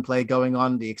this gunplay going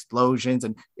on, the explosions,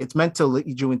 and it's meant to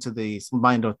lead you into the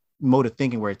mode of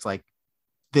thinking where it's like,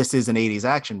 this is an 80s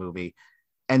action movie,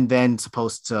 and then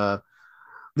supposed to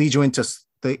lead you into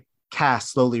the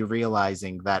cast slowly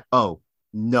realizing that, oh,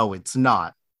 no, it's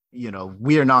not.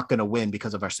 We are not going to win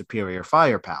because of our superior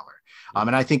firepower.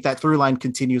 And I think that through line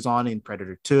continues on in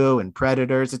Predator 2 and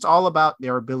Predators. It's all about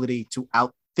their ability to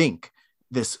outthink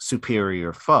this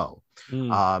superior foe.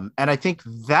 And I think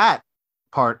that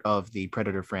part of the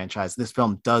Predator franchise, this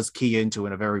film does key into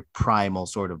in a very primal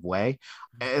sort of way.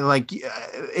 Like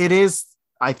it is,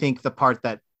 I think, the part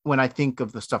that when I think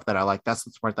of the stuff that I like, that's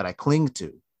the part that I cling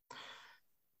to.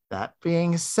 That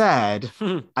being said,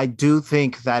 I do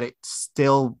think that it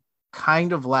still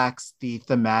kind of lacks the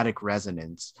thematic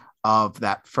resonance of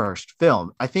that first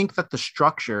film. I think that the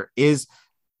structure is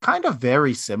kind of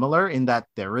very similar in that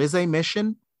there is a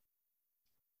mission.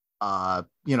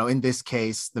 In this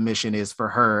case, the mission is for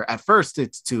her. At first,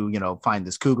 it's to, find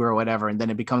this cougar or whatever. And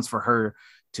then it becomes for her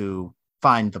to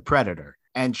find the Predator.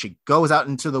 And she goes out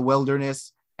into the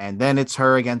wilderness, and then it's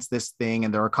her against this thing.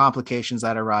 And there are complications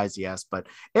that arise, yes, but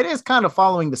it is kind of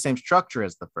following the same structure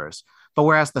as the first. But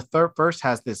whereas the first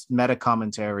has this meta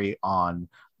commentary on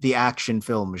the action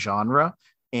film genre,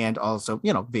 and also,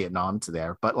 Vietnam's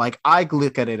there. But like, I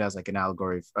look at it as like an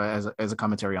allegory, as a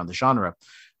commentary on the genre.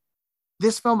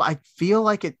 This film, I feel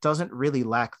like it doesn't really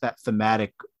lack that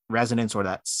thematic resonance or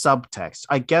that subtext.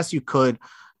 I guess you could,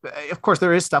 of course,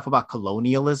 there is stuff about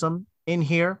colonialism in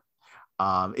here.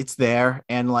 It's there,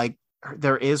 and like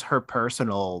there is her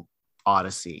personal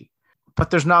odyssey,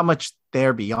 but there's not much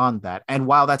there beyond that. And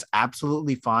while that's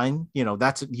absolutely fine, you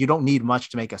don't need much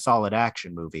to make a solid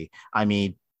action movie. I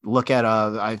mean, look at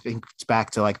I think it's back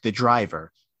to like The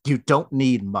Driver. You don't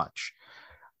need much,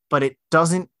 but it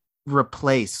doesn't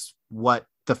replace what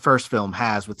the first film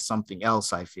has with something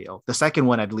else. I feel the second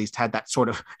one at least had that sort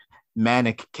of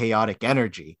manic, chaotic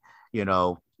energy,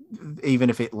 even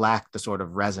if it lacked the sort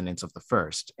of resonance of the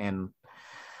first. And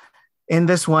in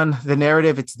this one, the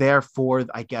narrative, it's there for,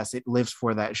 I guess it lives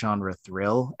for that genre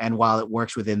thrill. And while it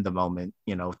works within the moment,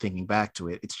 thinking back to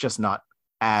it, it's just not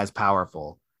as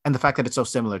powerful. And the fact that it's so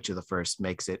similar to the first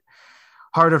makes it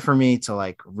harder for me to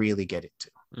like really get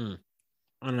into.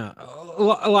 I don't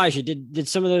know. Elijah, did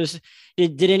some of those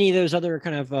did any of those other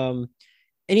kind of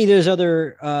any of those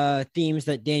other themes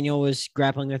that Daniel was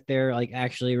grappling with there like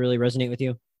actually really resonate with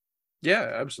you?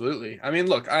 Yeah, absolutely. I mean,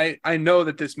 look, I know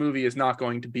that this movie is not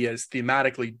going to be as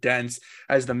thematically dense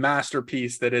as the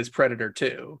masterpiece that is Predator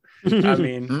 2. I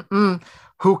mean,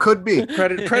 who could be?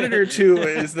 Predator 2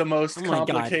 is the most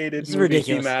complicated movie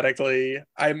ridiculous. thematically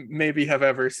I maybe have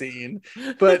ever seen.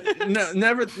 But no,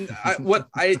 never.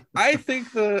 I think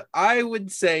I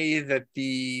would say that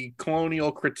the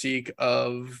colonial critique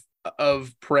of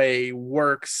Prey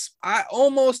works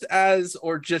almost as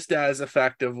or just as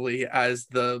effectively as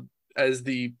the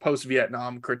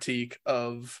post-Vietnam critique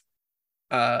of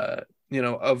of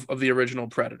the original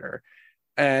Predator.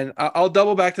 And I'll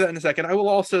double back to that in a second. I will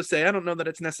also say I don't know that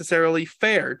it's necessarily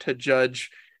fair to judge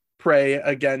Prey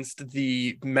against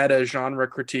the meta genre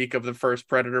critique of the first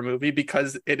Predator movie,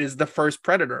 because it is the first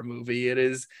Predator movie. It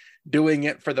is doing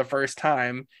it for the first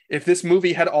time. If this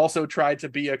movie had also tried to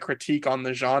be a critique on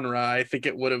the genre, I think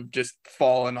it would have just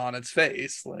fallen on its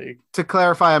face. Like, to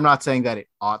clarify, I'm not saying that it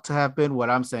ought to have been. What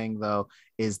I'm saying though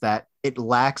is that it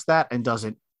lacks that and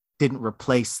didn't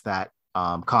replace that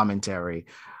commentary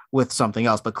with something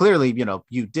else. But clearly,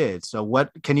 you did. So what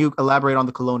can you elaborate on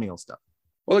the colonial stuff?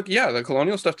 Well, look, yeah, the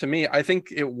colonial stuff, to me, I think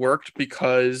it worked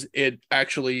because it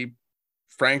actually,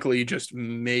 frankly, just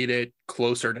made it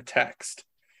closer to text.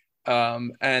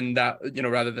 And that,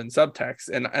 rather than subtext.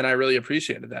 And I really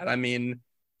appreciated that. I mean,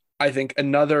 I think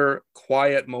another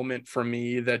quiet moment for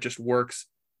me that just works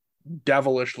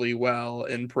devilishly well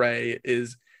in Prey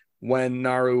is when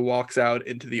Naru walks out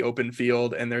into the open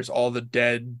field and there's all the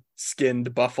dead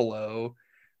skinned buffalo,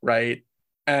 right?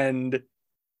 And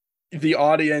the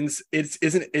audience,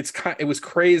 it was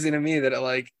crazy to me that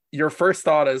like your first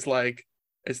thought is like,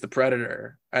 it's the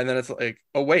Predator. And then it's like,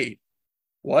 oh wait,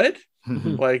 what?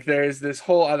 Like there's this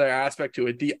whole other aspect to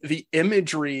it. The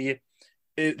imagery,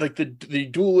 like the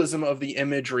dualism of the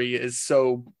imagery is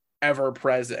so ever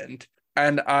present.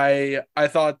 And I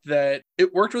thought that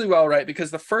it worked really well, right?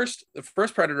 Because the first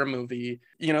Predator movie,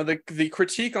 the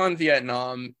critique on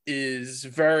Vietnam is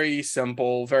very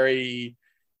simple, very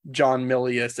John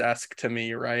Milius-esque to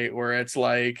me, right? Where it's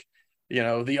like,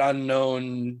 the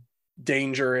unknown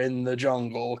danger in the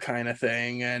jungle kind of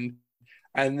thing.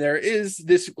 And there is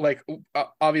this, like,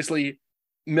 obviously,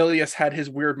 Milius had his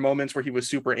weird moments where he was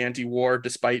super anti-war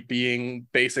despite being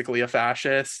basically a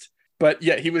fascist. But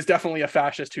yeah, he was definitely a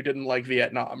fascist who didn't like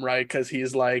Vietnam, right? Because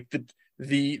he's like,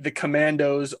 the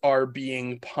commandos are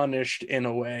being punished in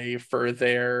a way for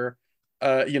their,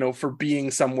 for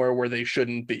being somewhere where they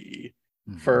shouldn't be,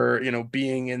 for,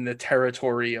 being in the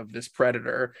territory of this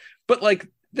predator. But like,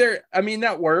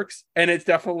 that works. And it's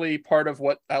definitely part of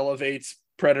what elevates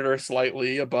Predator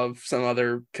slightly above some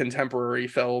other contemporary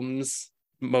films,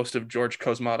 most of George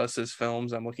Cosmatos's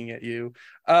films. I'm looking at you.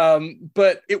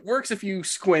 But it works if you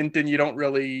squint and you don't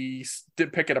really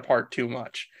pick it apart too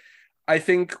much. I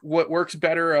think what works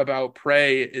better about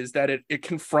Prey is that it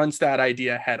confronts that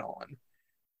idea head on.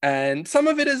 And some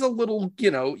of it is a little,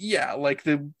 like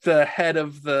the head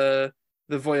of the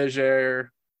Voyageur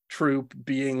troop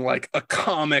being like a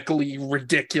comically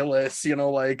ridiculous,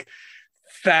 like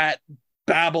fat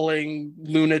babbling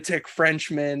lunatic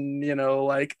Frenchman,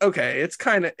 like, okay, it's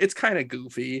kind of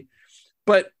goofy.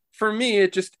 But for me,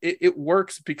 it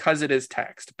works because it is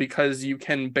text, because you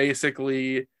can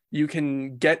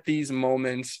get these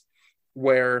moments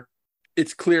where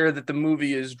it's clear that the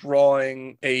movie is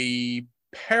drawing a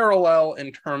parallel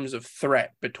in terms of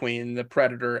threat between the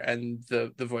Predator and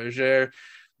the Voyageur,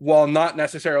 while not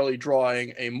necessarily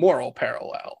drawing a moral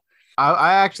parallel.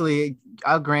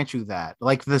 I'll grant you that.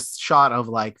 Like this shot of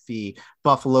like the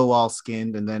buffalo all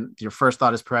skinned, and then your first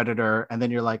thought is Predator, and then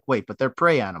you're like, wait, but they're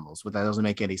prey animals. But that doesn't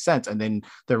make any sense. And then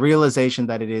the realization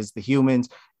that it is the humans,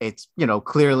 it's,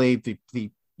 clearly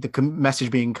the message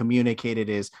being communicated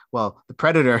is, well, the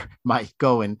Predator might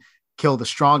go and kill the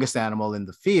strongest animal in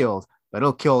the field, but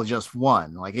it'll kill just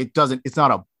one. Like it's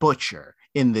not a butcher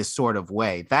in this sort of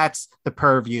way. That's the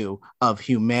purview of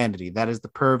humanity. That is the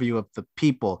purview of the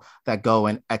people that go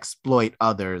and exploit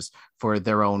others for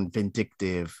their own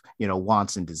vindictive,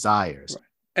 wants and desires. Right.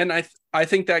 And I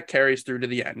think that carries through to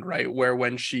the end, right? Where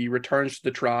when she returns to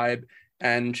the tribe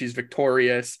and she's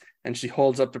victorious and she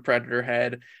holds up the Predator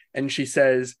head and she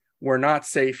says, "We're not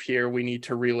safe here. We need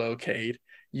to relocate."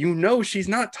 She's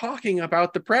not talking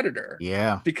about the Predator.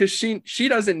 Yeah. Because she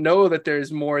doesn't know that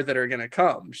there's more that are going to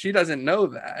come. She doesn't know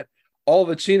that. all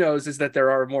that she knows is that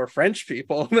there are more French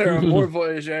people, there are more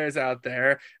voyageurs out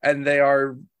there, and they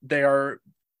are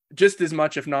just as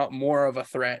much, if not more, of a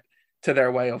threat to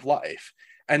their way of life.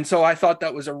 And so I thought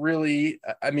that was a really,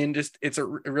 it's a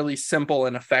really simple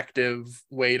and effective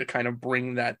way to kind of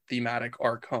bring that thematic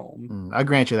arc home. I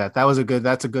grant you that.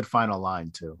 That's a good final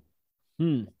line too.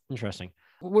 Interesting.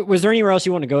 Was there anywhere else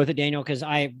you want to go with it, Daniel? Because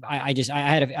I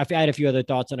had a few other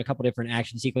thoughts on a couple different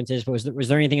action sequences, but was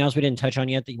there anything else we didn't touch on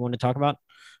yet that you wanted to talk about?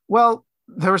 Well,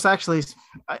 there was actually,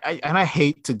 I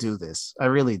hate to do this. I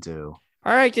really do.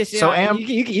 All right,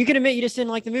 you can admit you just didn't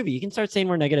like the movie. You can start saying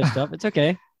more negative stuff. It's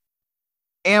okay.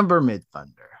 Amber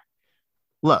Midthunder.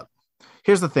 Look,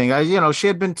 here's the thing. She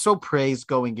had been so praised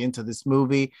going into this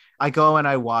movie. I go and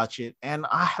I watch it, and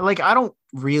I don't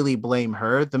really blame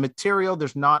her. The material,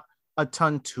 there's not a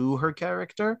ton to her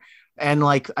character, and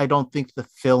I don't think the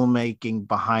filmmaking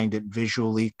behind it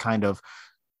visually kind of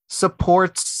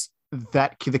supports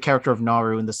the character of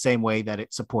Naru in the same way that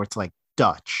it supports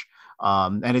Dutch.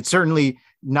 And it certainly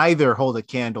neither hold a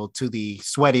candle to the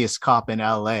sweatiest cop in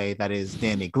LA, that is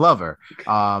Danny Glover.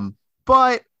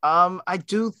 But I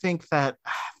do think that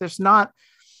there's not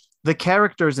the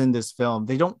characters in this film.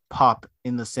 They don't pop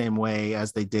in the same way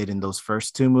as they did in those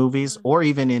first two movies, or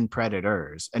even in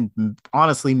Predators. And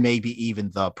honestly, maybe even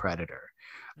The Predator.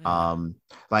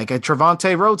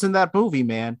 Trevante Rhodes in that movie,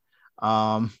 man.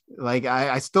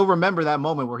 I still remember that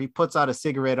moment where he puts out a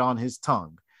cigarette on his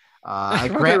tongue.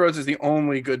 Rhodes is the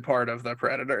only good part of The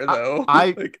Predator, though.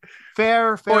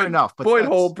 Fair enough. But Boyd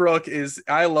Holbrook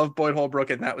I love Boyd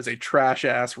Holbrook, and that was a trash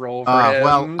ass role for him.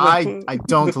 Well, I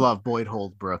don't love Boyd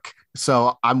Holbrook,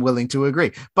 so I'm willing to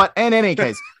agree. But in any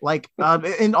case,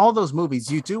 in all those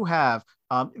movies, you do have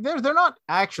they're not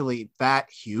actually that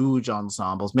huge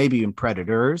ensembles, maybe in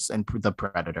Predators and The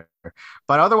Predator,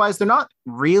 but otherwise they're not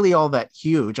really all that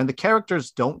huge. And the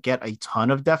characters don't get a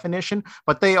ton of definition,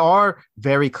 but they are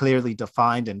very clearly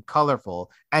defined and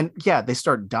colorful. And yeah, they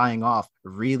start dying off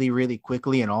really, really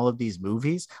quickly in all of these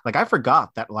movies. I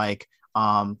forgot that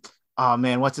oh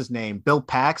man, what's his name? Bill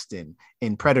Paxton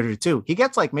in Predator 2. He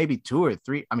gets maybe 2 or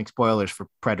 3. Spoilers for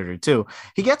Predator 2.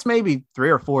 He gets maybe 3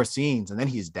 or 4 scenes and then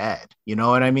he's dead. You know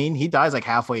what I mean? He dies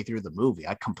halfway through the movie.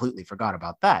 I completely forgot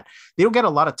about that. They don't get a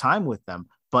lot of time with them,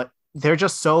 but they're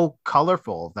just so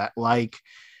colorful that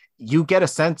you get a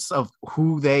sense of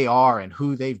who they are and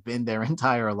who they've been their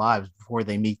entire lives before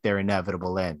they meet their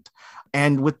inevitable end.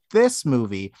 And with this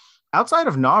movie, outside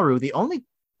of Naru, the only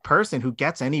person who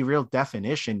gets any real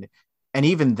definition, and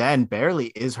even then barely,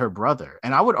 is her brother.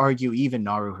 And I would argue even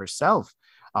Naru herself,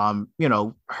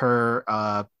 her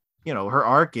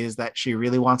arc is that she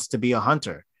really wants to be a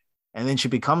hunter, and then she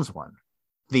becomes one.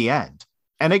 The end.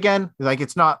 And again,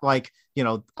 it's not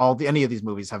any of these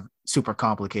movies have super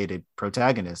complicated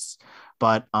protagonists,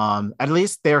 but at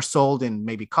least they're sold in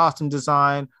maybe costume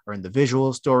design or in the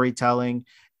visual storytelling.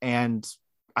 And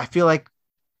I feel like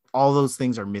all those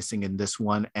things are missing in this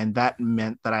one. And that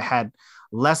meant that I had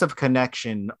less of a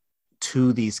connection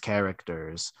to these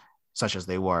characters, such as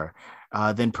they were,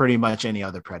 than pretty much any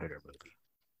other Predator movie.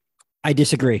 I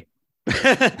disagree.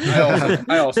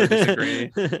 I also disagree.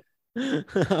 I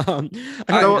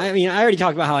already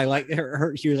talked about how I like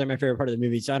her. She was my favorite part of the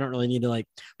movie, so I don't really need to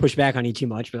push back on you too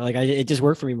much. But it just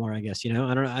worked for me more, I guess. I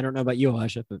don't know about you,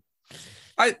 Asha, but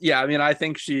I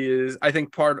think she is. I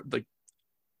think part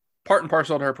and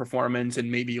parcel to her performance, and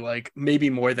maybe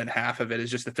more than half of it, is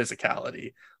just the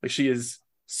physicality. She is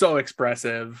so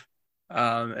expressive,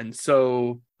 and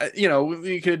so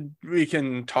we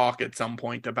can talk at some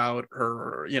point about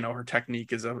her her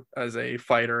technique as a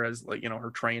fighter, as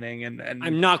her training, and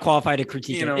I'm not qualified to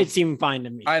critique it. It seemed fine to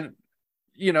me.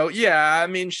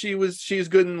 She's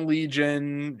good in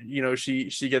Legion.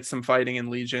 She gets some fighting in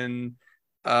Legion.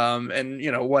 And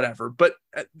whatever, but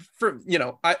for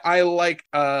I like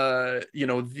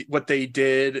what they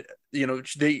did.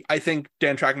 I think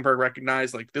Dan Trachtenberg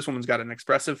recognized this woman's got an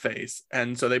expressive face,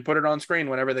 and so they put it on screen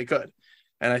whenever they could.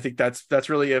 And I think that's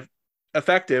really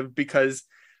effective, because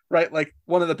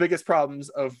one of the biggest problems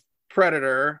of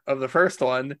Predator, of the first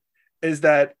one, is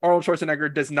that Arnold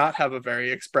Schwarzenegger does not have a very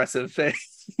expressive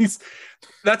face.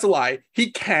 That's a lie.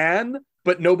 He can,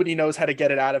 but nobody knows how to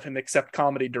get it out of him except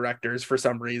comedy directors for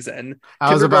some reason.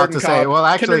 I was about to say,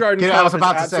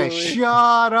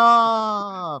 shut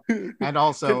up. And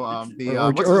also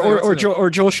or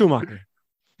Joel Schumacher.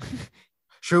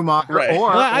 Right.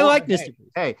 I like this.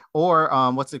 Hey, or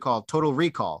what's it called? Total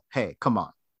Recall. Hey, come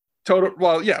on.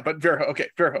 Well, yeah, but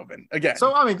Verhoeven again.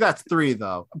 So that's 3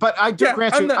 though. But I do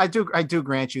grant you, I do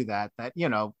grant you that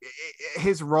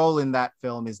his role in that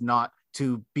film is not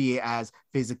to be as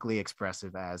physically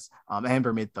expressive as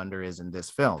Amber Midthunder is in this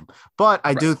film. But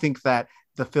I do think that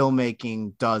the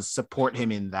filmmaking does support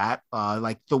him in that,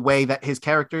 like the way that his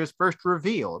character is first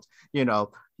revealed. You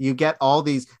know, you get all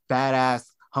these badass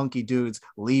hunky dudes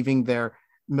leaving their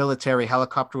military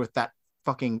helicopter with that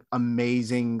fucking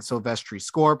amazing Silvestri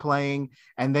score playing,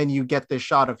 and then you get this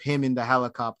shot of him in the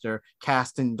helicopter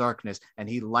cast in darkness, and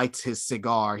he lights his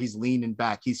cigar, he's leaning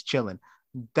back, he's chilling.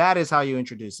 That is how you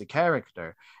introduce a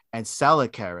character and sell a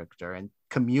character and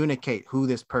communicate who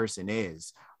this person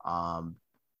is,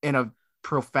 in a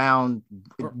profound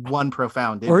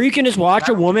or you can just watch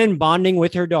a woman bonding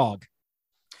with her dog.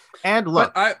 And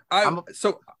look, but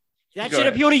so that should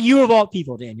appeal to you of all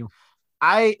people, Daniel.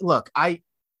 It works.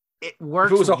 If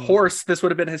it was a horse, this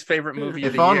would have been his favorite movie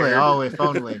of the year. Oh, if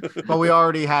only. But we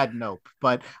already had Nope.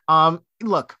 But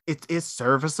look, it is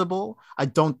serviceable. I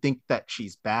don't think that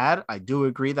she's bad. I do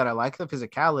agree that I like the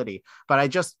physicality, but I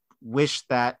just wish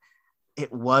that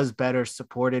it was better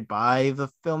supported by the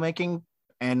filmmaking.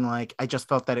 And like, I just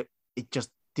felt that it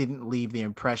just didn't leave the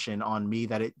impression on me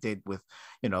that it did with,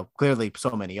 you know, clearly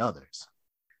so many others.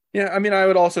 Yeah, I mean, I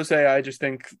would also say I just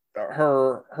think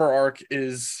her arc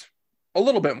is a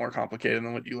little bit more complicated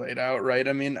than what you laid out, right?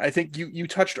 I mean, I think you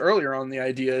touched earlier on the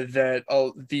idea that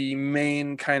the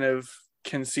main kind of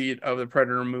conceit of the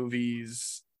Predator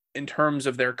movies in terms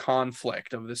of their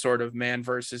conflict of the sort of man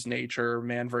versus nature,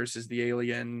 man versus the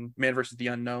alien, man versus the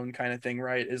unknown kind of thing,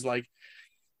 right? Is like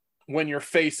when you're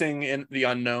facing in the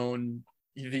unknown,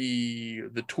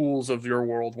 the tools of your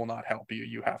world will not help you.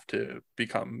 You have to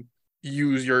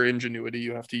use your ingenuity.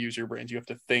 You have to use your brains. You have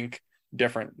to think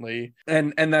differently.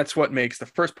 And that's what makes the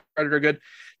first Predator good.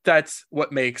 That's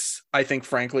what makes, I think,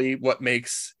 frankly, what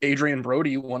makes Adrian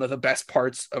Brody one of the best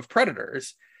parts of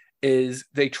Predators is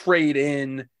they trade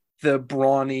in the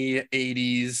brawny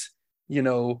 80s, you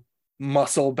know,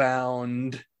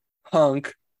 muscle-bound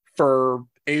hunk for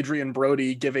Adrian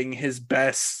Brody giving his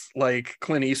best like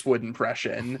Clint Eastwood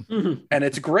impression. And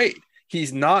it's great.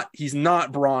 He's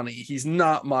not brawny, he's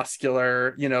not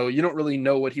muscular, you know, you don't really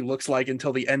know what he looks like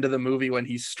until the end of the movie when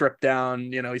he's stripped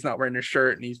down, you know, he's not wearing a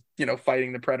shirt and he's, you know,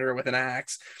 fighting the Predator with an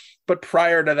axe. But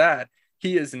prior to that,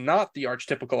 he is not the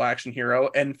archetypical action hero,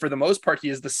 and for the most part he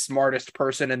is the smartest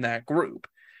person in that group.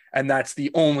 And that's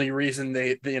the only reason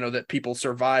they you know, that people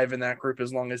survive in that group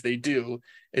as long as they do,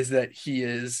 is that he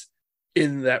is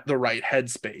in the right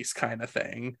headspace kind of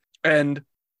thing. And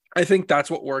I think that's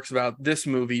what works about this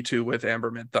movie too with Amber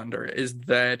Midthunder, is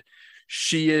that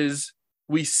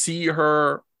we see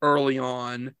her early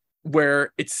on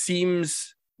where it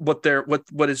seems what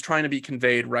is trying to be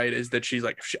conveyed, right, is that she's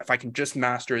like, if I can just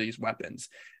master these weapons,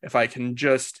 if I can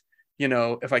just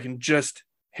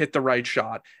hit the right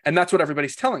shot. And that's what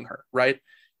everybody's telling her, right?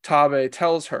 Tabe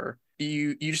tells her,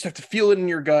 you just have to feel it in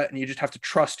your gut, and you just have to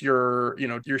trust your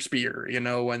spear, you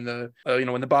know, when the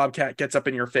bobcat gets up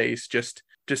in your face, just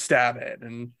stab it,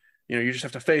 and you know, you just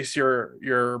have to face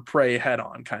your prey head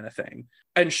on kind of thing.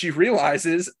 And she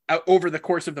realizes over the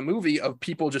course of the movie of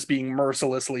people just being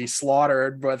mercilessly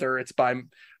slaughtered, whether it's by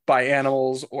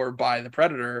animals or by the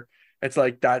Predator, it's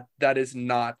like that is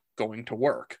not going to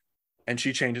work. And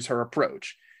she changes her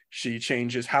approach. She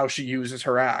changes how she uses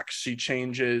her axe.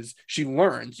 She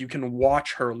learns. You can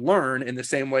watch her learn in the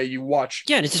same way you watch.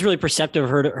 Yeah, and it's just really perceptive of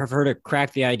her to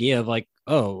crack the idea of like,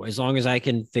 oh, as long as I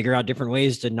can figure out different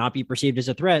ways to not be perceived as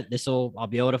a threat, I'll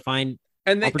be able to find.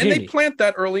 And they plant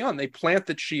that early on. They plant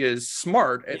that she is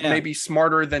smart, maybe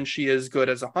smarter than she is good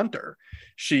as a hunter.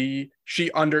 She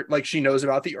knows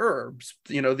about the herbs,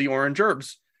 you know, the orange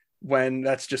herbs, when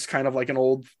that's just kind of like an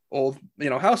old, you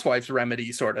know, housewife's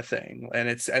remedy sort of thing. And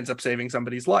it ends up saving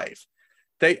somebody's life.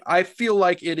 I feel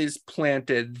like it is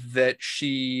planted that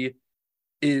she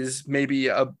is maybe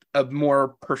a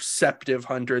more perceptive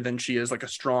hunter than she is like a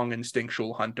strong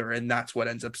instinctual hunter. And that's what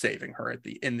ends up saving her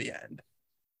in the end.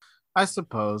 I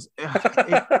suppose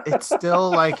it's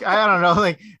still like, I don't know,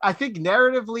 like I think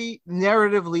narratively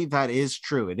that is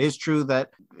true. It is true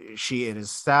that it is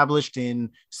established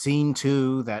in scene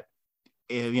 2 that,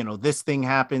 you know, this thing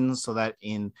happens, so that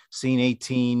in scene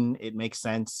 18 it makes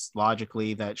sense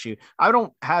logically that I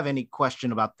don't have any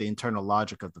question about the internal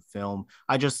logic of the film.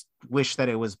 I just wish that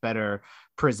it was better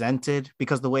presented,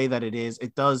 because the way that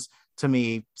it does to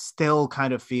me still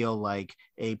kind of feel like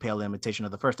a pale imitation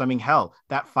of the first. I mean, hell,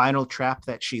 that final trap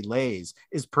that she lays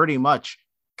is pretty much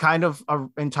kind of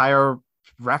an entire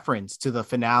reference to the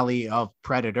finale of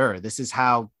Predator. This is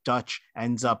how Dutch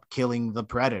ends up killing the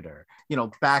Predator, you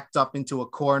know, backed up into a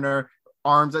corner,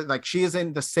 arms, like she is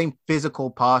in the same physical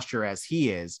posture as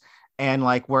he is. And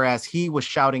like, whereas he was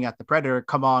shouting at the predator,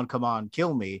 come on,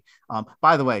 kill me.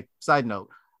 By the way, side note,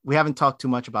 we haven't talked too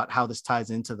much about how this ties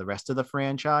into the rest of the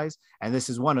franchise. And this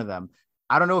is one of them.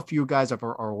 I don't know if you guys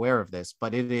are aware of this,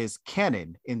 but it is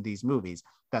canon in these movies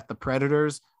that the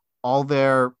predators, all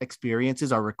their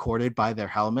experiences are recorded by their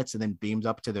helmets and then beamed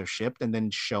up to their ship and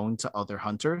then shown to other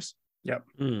hunters. Yep.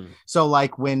 So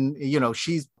like when,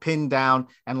 she's pinned down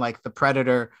and like the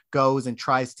predator goes and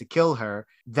tries to kill her,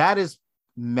 that is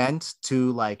meant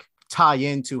to like tie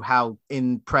into how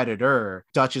in Predator,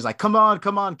 Dutch is like, come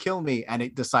on, kill me. And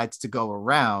it decides to go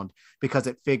around because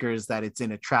it figures that it's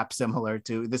in a trap similar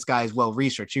to this guy's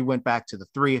well-researched. He went back to the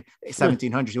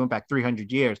 1700s. He went back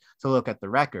 300 years to look at the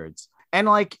records. And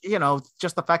like,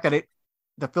 just the fact that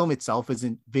the film itself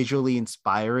isn't visually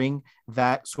inspiring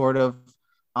that sort of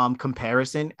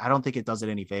comparison, I don't think it does it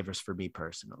any favors for me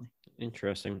personally.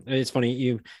 Interesting. It's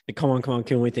funny, the come on,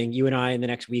 kill me thing. You and I in the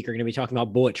next week are going to be talking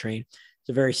about Bullet Train. It's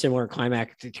a very similar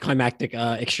climactic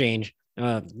exchange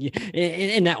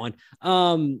in that one.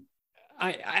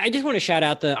 I just want to shout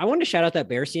out that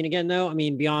bear scene again, though. I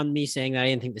mean, beyond me saying that I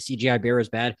didn't think the CGI bear was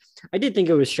bad, I did think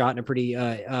it was shot in a pretty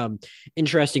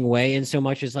interesting way. And so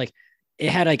much as like it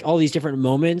had like all these different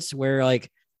moments where like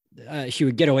she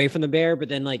would get away from the bear, but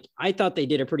then like I thought they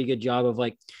did a pretty good job of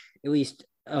like at least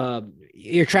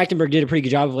Trachtenberg did a pretty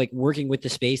good job of like working with the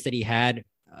space that he had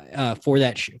for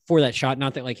that shot.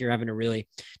 Not that like you're having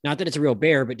not that it's a real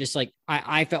bear, but just like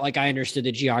I felt like I understood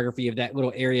the geography of that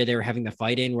little area they were having the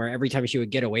fight in, where every time she would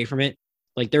get away from it,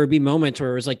 like there would be moments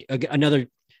where it was like another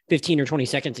 15 or 20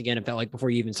 seconds again, it felt like, before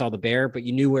you even saw the bear, but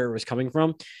you knew where it was coming from.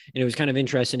 And it was kind of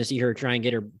interesting to see her try and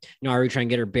get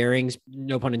her bearings,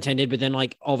 no pun intended. But then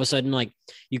like all of a sudden, like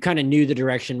you kind of knew the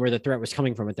direction where the threat was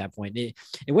coming from at that point. It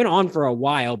went on for a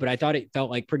while, but I thought it felt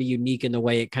like pretty unique in the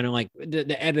way it kind of like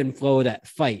the ebb and flow of that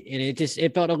fight. And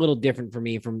it felt a little different for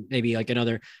me from maybe like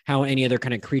how any other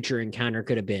kind of creature encounter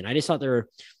could have been. I just thought there were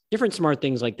different smart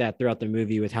things like that throughout the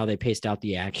movie with how they paced out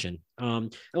the action.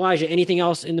 Elijah, anything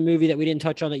else in the movie that we didn't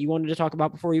touch on that you wanted to talk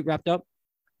about before we wrapped up?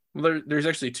 Well, there's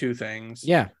actually two things.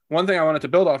 Yeah. One thing I wanted to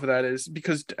build off of that is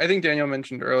because I think Daniel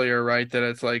mentioned earlier, right, that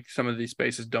it's like some of these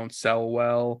spaces don't sell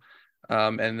well,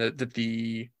 and that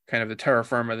the kind of the terra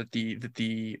firma, that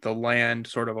the land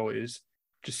sort of always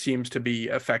just seems to be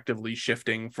effectively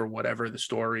shifting for whatever the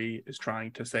story is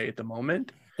trying to say at the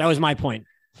moment. That was my point.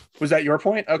 Was that your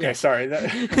point? Okay, yes. Sorry.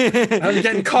 I'm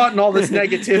getting caught in all this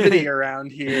negativity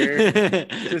around here.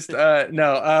 Just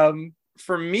no.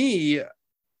 For me,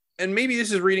 and maybe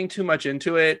this is reading too much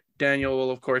into it. Daniel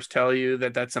will, of course, tell you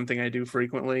that that's something I do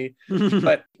frequently.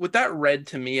 But what that read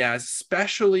to me as,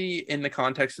 especially in the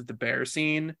context of the bear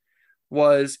scene,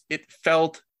 was it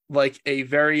felt like a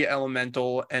very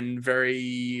elemental and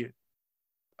very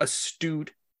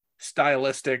astute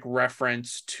stylistic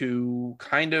reference to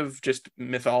kind of just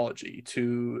mythology,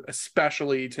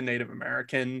 especially to Native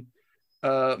American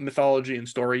mythology and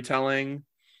storytelling.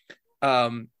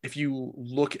 If you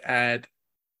look at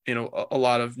a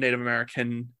lot of Native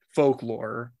American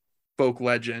folklore, folk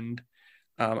legend,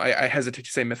 I hesitate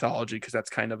to say mythology because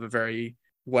that's kind of a very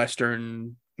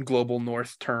Western global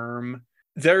North term.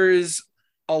 There's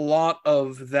a lot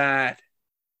of that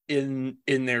in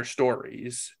their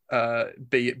stories,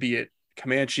 be it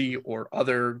Comanche or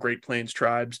other Great Plains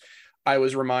tribes. I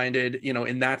was reminded,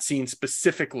 in that scene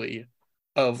specifically,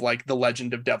 of like the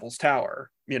legend of Devil's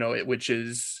Tower, which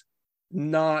is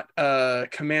not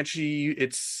Comanche.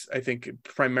 It's, I think,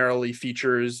 primarily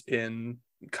features in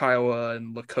Kiowa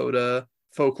and Lakota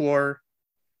folklore,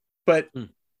 but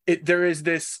there is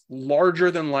this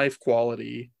larger than life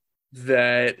quality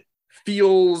that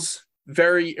feels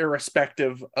very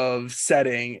irrespective of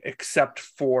setting, except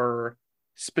for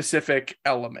specific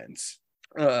elements.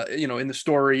 In the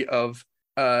story of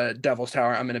Devil's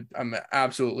Tower, I'm gonna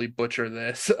absolutely butcher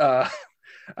this.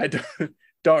 I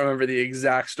don't remember the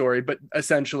exact story, but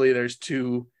essentially there's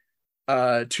two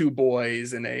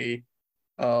boys and a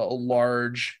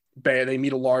large bear. They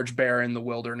meet a large bear in the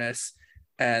wilderness,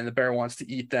 and the bear wants to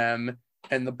eat them.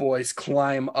 And the boys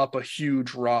climb up a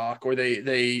huge rock, or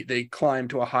they climb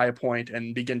to a high point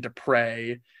and begin to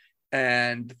pray.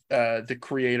 And the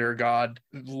creator god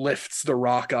lifts the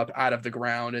rock up out of the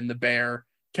ground, and the bear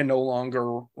can no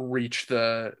longer reach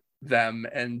them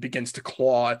and begins to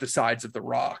claw at the sides of the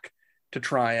rock to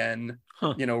try and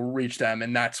reach them.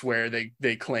 And that's where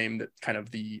they claim that kind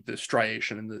of the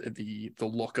striation and the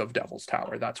look of Devil's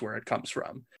Tower, that's where it comes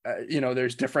from.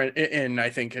 There's different I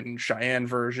think in Cheyenne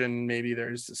version, maybe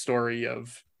there's a story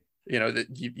of that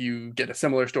you get a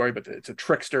similar story, but it's a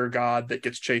trickster god that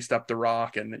gets chased up the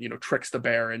rock and tricks the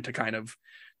bear into kind of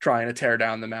trying to tear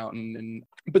down the mountain.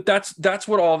 But that's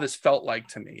what all this felt like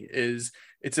to me. Is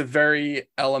it's a very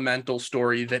elemental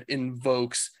story that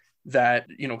invokes that,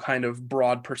 you know, kind of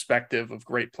broad perspective of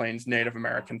Great Plains Native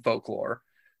American folklore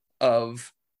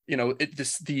of, you know,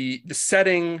 the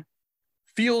setting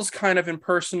feels kind of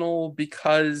impersonal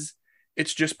because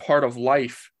it's just part of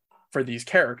life for these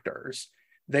characters.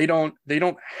 They don't,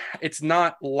 it's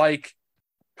not like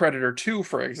Predator 2,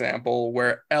 for example,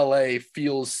 where LA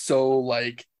feels so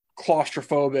like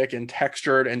claustrophobic and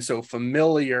textured and so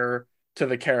familiar to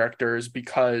the characters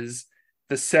because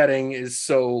the setting is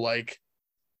so like,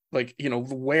 you know,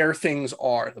 where things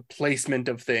are, the placement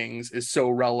of things is so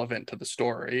relevant to the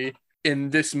story. In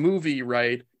this movie,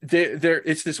 right, there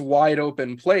it's this wide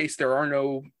open place. There are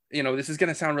no, you know, this is going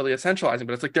to sound really essentializing,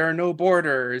 but it's like there are no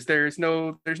borders, there's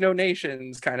no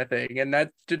nations kind of thing. And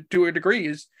that to a degree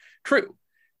is true.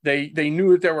 They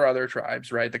knew that there were other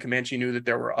tribes, right? The Comanche knew that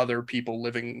there were other people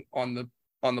living on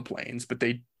the plains, but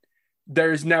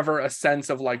there's never a sense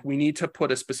of like, we need to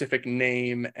put a specific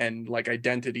name and like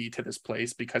identity to this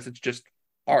place because it's just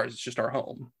ours, it's just our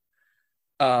home.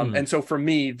 And so for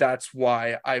me, that's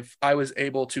why I was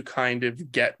able to kind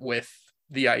of get with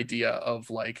the idea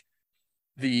of like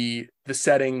the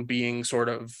setting being sort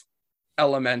of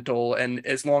elemental, and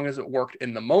as long as it worked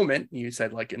in the moment, you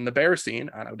said like in the bear scene,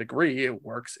 and I would agree it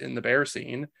works in the bear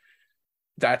scene.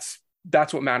 That's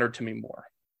what mattered to me more.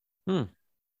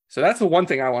 So that's the one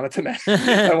thing I wanted to mention.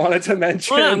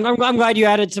 Well, I'm glad you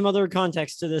added some other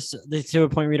context to this, to a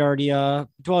point we'd already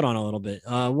dwelled on a little bit.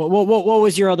 What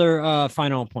was your other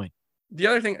final point? The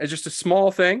other thing is just a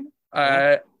small thing.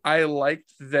 I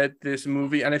liked that this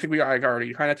movie, and I think I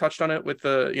already kind of touched on it with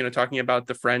the, you know, talking about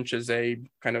the French as a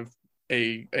kind of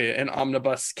an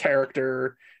omnibus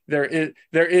character. There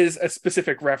is a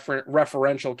specific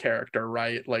referential character,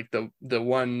 right? Like the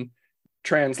one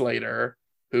translator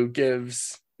who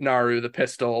gives Naru the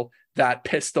pistol. That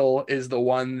pistol is the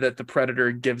one that the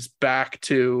Predator gives back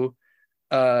to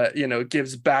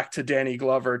Danny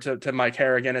Glover, to Mike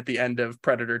Harrigan at the end of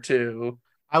Predator 2.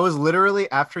 I was literally,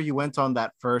 after you went on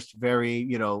that first very,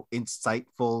 you know,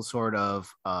 insightful sort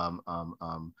of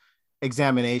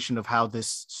examination of how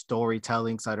this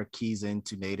storytelling sort of keys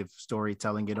into native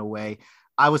storytelling in a way,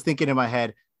 I was thinking in my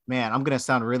head, man, I'm going to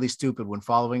sound really stupid when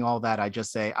following all that. I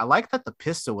just say, I like that the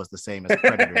pistol was the same as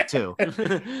Predator 2.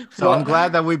 So well, I'm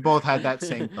glad that we both had that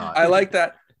same thought. I like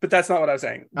that, but that's not what I was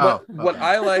saying. What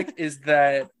I like is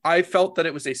that I felt that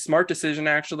it was a smart decision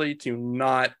actually to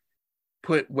not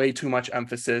put way too much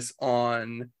emphasis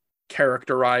on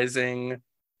characterizing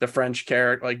the French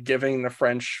character, like giving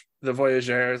the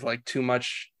voyageurs like too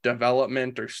much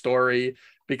development or story.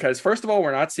 Because first of all,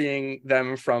 we're not seeing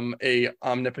them from a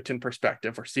omnipotent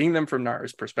perspective. We're seeing them from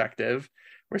Naru's perspective.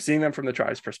 We're seeing them from the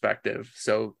tribe's perspective.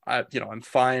 So I'm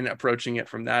fine approaching it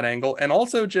from that angle. And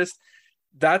also just,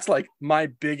 that's like my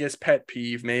biggest pet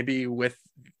peeve maybe with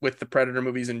the Predator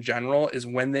movies in general, is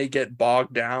when they get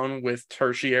bogged down with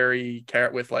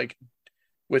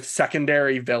with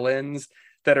secondary villains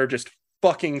that are just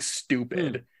fucking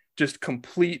stupid. Just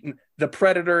complete. The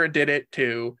Predator did it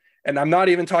too. And I'm not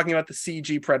even talking about the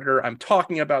CG Predator. I'm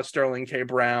talking about Sterling K.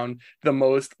 Brown. The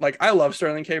most, like, I love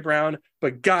Sterling K. Brown,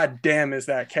 but goddamn is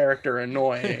that character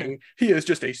annoying. He is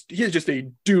just a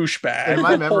douchebag. In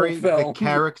my memory, the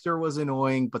character was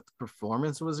annoying, but the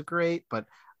performance was great. But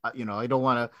I don't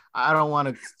want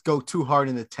to go too hard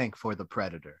in the tank for the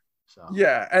Predator. So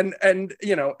yeah, and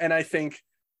I think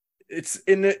it's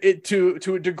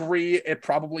to a degree, it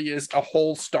probably is a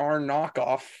whole star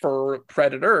knockoff for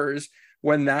Predators,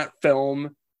 when that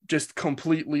film just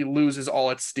completely loses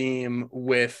all its steam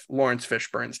with Lawrence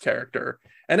Fishburne's character.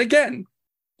 And again,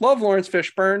 love Lawrence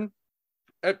Fishburne,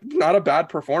 not a bad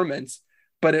performance,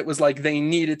 but it was like they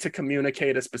needed to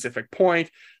communicate a specific point,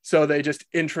 so they just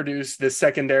introduced this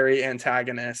secondary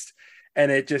antagonist,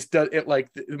 and it just does it, like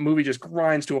the movie just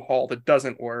grinds to a halt. It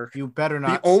doesn't work. You better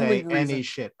not say any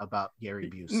shit about Gary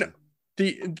Busey. No,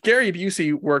 the Gary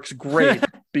Busey works great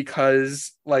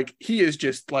because like he is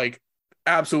just like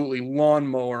absolutely lawn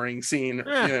mowing scenery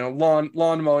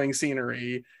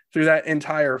through that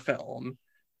entire film.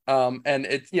 And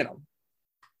it's, I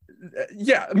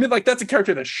mean, like, that's a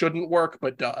character that shouldn't work,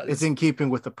 but does. It's in keeping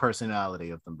with the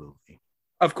personality of the movie.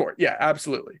 Of course. Yeah,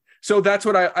 absolutely. So that's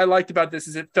what I liked about this,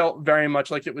 is it felt very much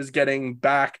like it was getting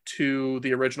back to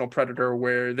the original Predator,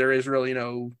 where there is really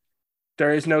no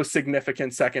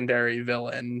significant secondary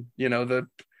villain. The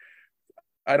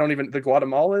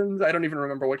Guatemalans, I don't even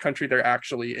remember what country they're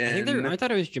actually in. I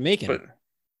thought it was Jamaican. But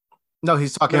No,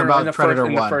 he's talking No, about Predator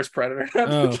in 1. the first Predator.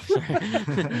 Oh,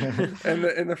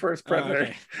 in the first Predator.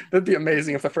 okay. That'd be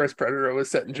amazing if the first Predator was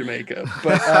set in Jamaica.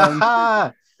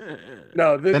 But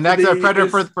no, the next Predator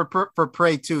for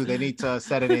Prey 2, they need to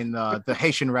set it in the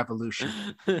Haitian Revolution.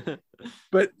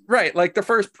 But right, like the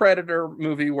first Predator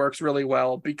movie works really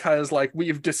well because like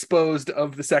we've disposed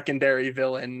of the secondary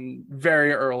villain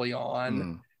very early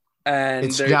on. And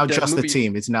it's now just the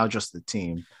team. It's now just the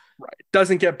team. Right.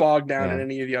 Doesn't get bogged down in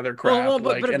any of the other crap. Well,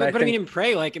 but I mean, in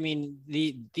Prey, like, I mean,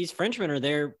 these Frenchmen are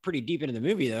there pretty deep into the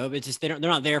movie, though. But it's just they're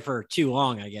not there for too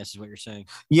long, I guess, is what you're saying.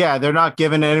 Yeah, they're not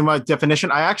given any much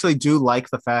definition. I actually do like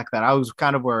the fact that I was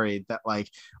kind of worried that, like,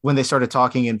 when they started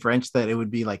talking in French, that it would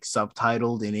be like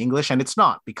subtitled in English, and it's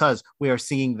not, because we are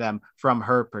seeing them from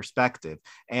her perspective.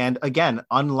 And again,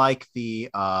 unlike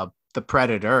the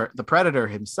Predator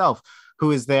himself, who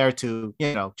is there to,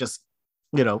 just,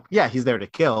 he's there to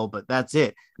kill, but that's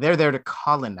it. They're there to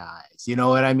colonize. You know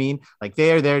what I mean? Like,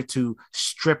 they are there to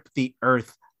strip the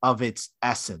earth of its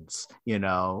essence.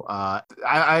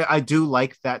 I do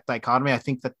like that dichotomy. I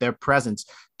think that their presence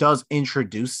does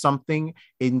introduce something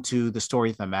into the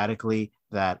story thematically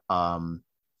that,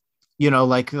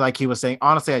 like he was saying,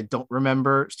 honestly, I don't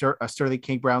remember Sterling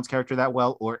King Brown's character that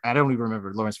well, or I don't even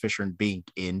remember Lawrence Fishburne being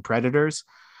in Predators.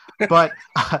 But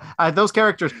those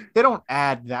characters, they don't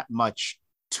add that much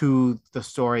to the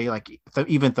story, like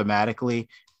even thematically.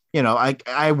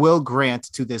 I will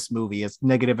grant to this movie, as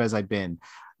negative as I've been,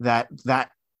 that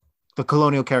the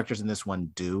colonial characters in this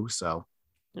one do. So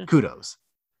kudos.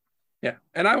 Yeah.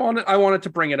 And I wanted to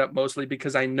bring it up mostly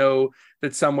because I know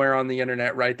that somewhere on the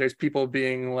internet, right, there's people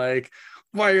being like,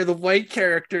 why are the white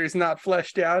characters not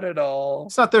fleshed out at all?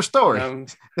 It's not their story. I'm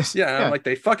like,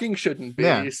 they fucking shouldn't be.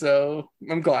 Yeah. So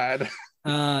I'm glad.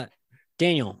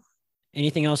 Daniel,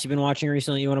 anything else you've been watching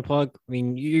recently you want to plug? I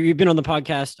mean, you've been on the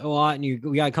podcast a lot, and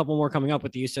we got a couple more coming up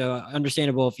with you. So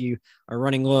understandable if you are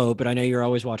running low, but I know you're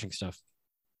always watching stuff.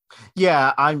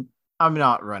 Yeah, I'm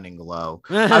not running low.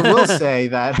 I will say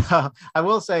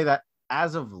that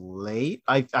as of late,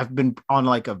 I've been on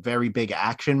like a very big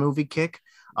action movie kick.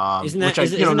 Isn't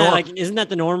that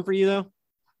the norm for you though?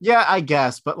 Yeah, I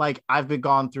guess, but like I've been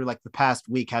gone through like the past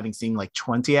week having seen like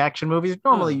 20 action movies.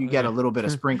 Normally you get a little bit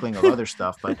of sprinkling of other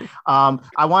stuff, but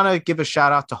I want to give a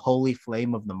shout out to Holy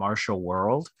Flame of the Martial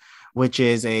World, which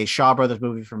is a Shaw Brothers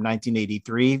movie from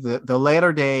 1983. The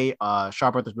later day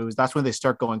Shaw Brothers movies, that's when they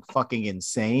start going fucking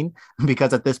insane,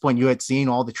 because at this point you had seen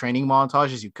all the training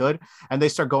montages you could, and they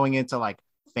start going into like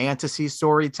fantasy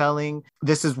storytelling.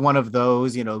 This is one of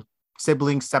those,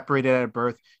 siblings separated at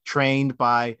birth, trained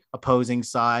by opposing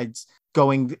sides,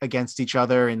 going against each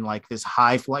other in like this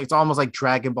high flight. It's almost like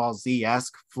Dragon Ball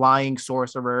Z-esque, flying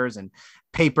sorcerers and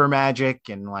paper magic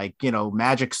and like,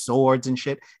 magic swords and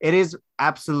shit. It is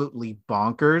absolutely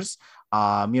bonkers.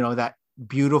 That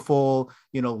beautiful,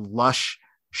 lush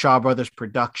Shaw Brothers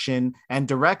production, and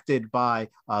directed by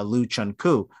Liu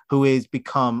Chun-koo, who has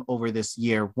become over this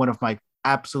year one of my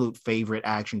absolute favorite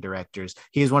action directors.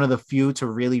 He is one of the few to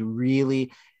really,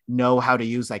 really know how to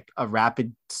use like a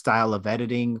rapid style of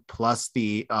editing, plus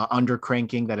the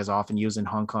undercranking that is often used in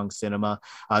Hong Kong cinema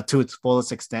to its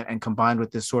fullest extent, and combined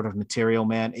with this sort of material,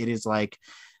 man, it is like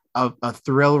a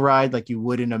thrill ride like you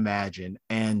wouldn't imagine.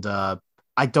 And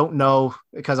I don't know,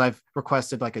 because I've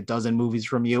requested like a dozen movies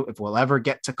from you, if we'll ever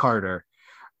get to Carter.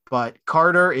 But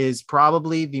Carter is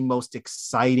probably the most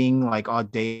exciting, like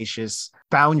audacious,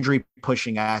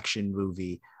 boundary-pushing action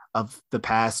movie of the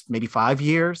past maybe 5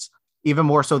 years, even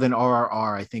more so than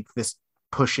RRR. I think this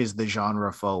pushes the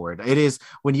genre forward. It is,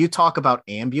 when you talk about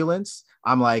ambulance,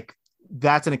 I'm like,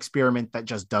 that's an experiment that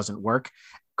just doesn't work.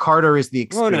 Carter is the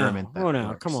experiment that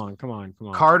works. Come on.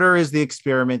 Carter is the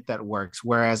experiment that works,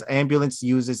 whereas Ambulance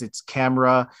uses its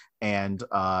camera and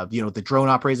the drone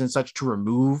operators and such to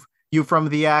remove you from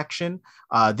the action.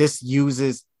 This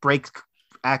uses break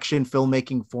action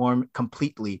filmmaking form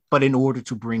completely, but in order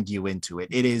to bring you into it.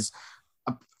 It is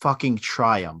a fucking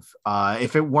triumph.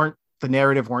 If the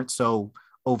narrative weren't so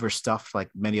overstuffed like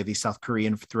many of these South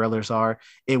Korean thrillers are,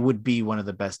 it would be one of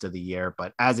the best of the year.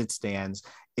 But as it stands,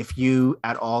 if you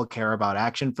at all care about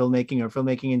action filmmaking or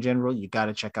filmmaking in general, you got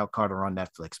to check out Carter on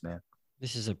Netflix, man.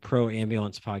 This is a pro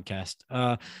ambulance podcast.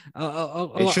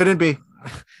 It shouldn't be.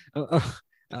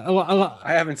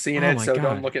 I haven't seen it, so God.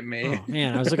 Don't look at me. Oh,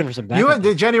 man, I was looking for some backup.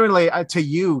 You genuinely, to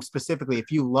you specifically,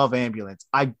 if you love Ambulance,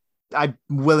 I'm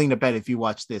willing to bet if you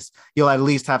watch this, you'll at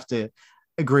least have to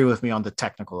agree with me on the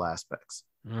technical aspects.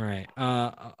 All right,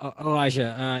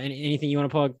 Elijah, anything you want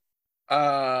to plug?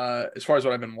 As far as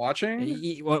what I've been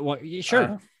watching, what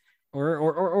sure.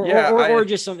 Or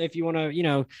just something if you want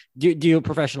to, do a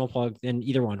professional plug, then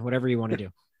either one, whatever you want to do.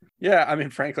 Yeah, I mean,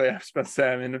 frankly, I was supposed to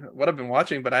say, I mean, what I've been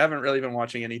watching, but I haven't really been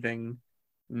watching anything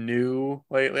new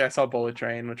lately. I saw Bullet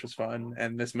Train, which was fun,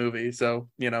 and this movie, so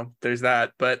there's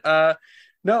that. But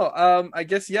no, I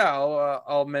guess yeah,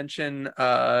 I'll mention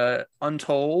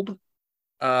Untold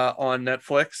on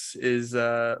Netflix is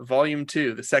volume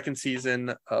 2, the second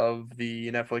season of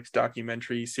the Netflix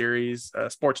documentary series,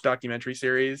 sports documentary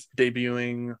series,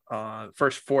 debuting.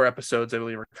 First 4 episodes, I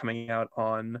believe, are coming out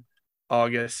on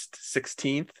August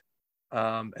 16th.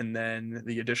 And then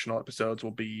the additional episodes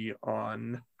will be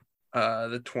on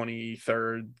the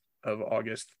 23rd of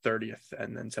August, 30th,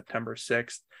 and then September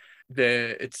 6th.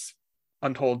 It's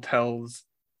Untold tells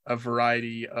a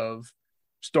variety of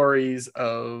stories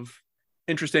of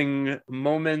interesting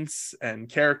moments and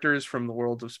characters from the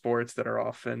world of sports that are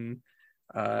often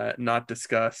not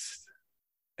discussed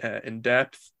in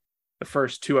depth. The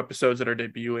first 2 episodes that are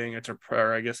debuting,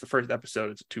 I guess the first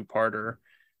episode is a 2-parter.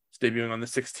 It's debuting on the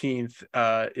 16th,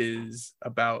 is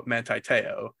about Manti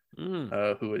Te'o,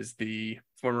 who is the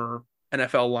former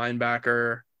NFL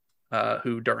linebacker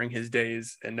who during his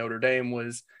days in Notre Dame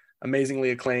was amazingly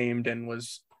acclaimed and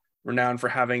was renowned for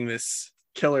having this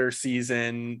killer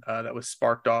season that was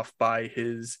sparked off by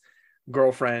his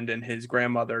girlfriend and his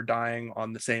grandmother dying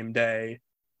on the same day,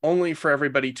 only for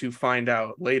everybody to find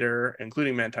out later,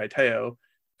 including Manti Te'o,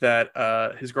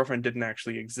 that his girlfriend didn't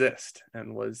actually exist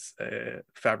and was a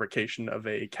fabrication of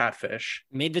a catfish.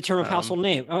 Made the term of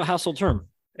household term.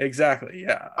 Exactly,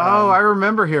 yeah. I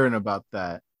remember hearing about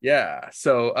that. Yeah,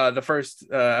 so the first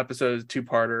episode is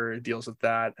 2-parter, deals with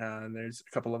that, and there's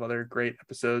a couple of other great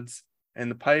episodes in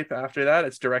the pipe after that.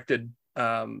 It's directed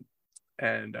and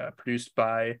produced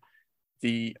by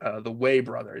the Way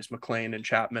brothers, McLean and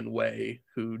Chapman Way,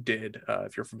 who did,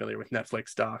 if you're familiar with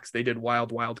Netflix docs, they did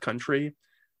Wild Wild Country,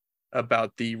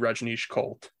 about the Rajneesh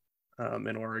cult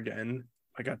in Oregon.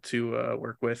 I got to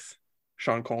work with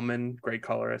Sean Coleman, great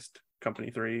colorist, Company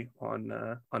 3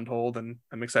 on Untold, and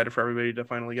I'm excited for everybody to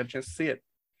finally get a chance to see it.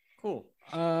 Cool.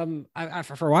 I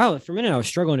for a minute, I was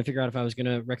struggling to figure out if I was going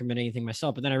to recommend anything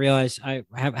myself, but then I realized I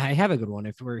have a good one.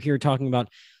 If we're here talking about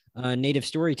native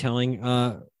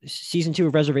storytelling, season 2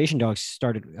 of Reservation Dogs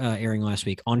started airing last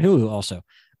week on Hulu also.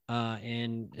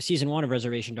 And season 1 of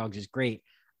Reservation Dogs is great.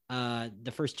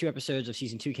 The first 2 episodes of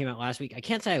season 2 came out last week. I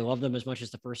can't say I love them as much as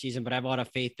the first season, but I have a lot of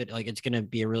faith that like it's going to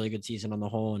be a really good season on the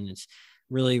whole. And it's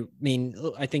really,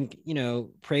 I think,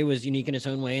 Prey was unique in its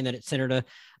own way, and that it centered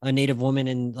a native woman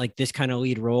in like this kind of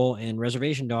lead role. And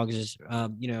Reservation Dogs is,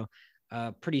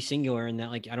 pretty singular in that,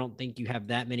 like, I don't think you have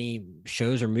that many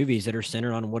shows or movies that are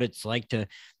centered on what it's like to,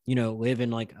 live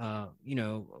in like,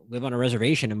 live on a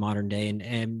reservation in modern day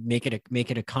and make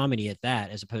it a comedy at that,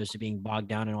 as opposed to being bogged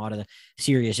down in a lot of the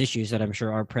serious issues that I'm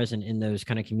sure are present in those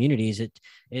kind of communities. It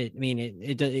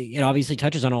obviously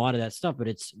touches on a lot of that stuff, but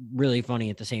it's really funny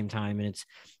at the same time. And it's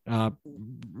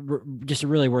just a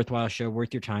really worthwhile show,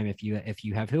 worth your time if you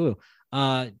have Hulu.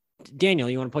 Daniel,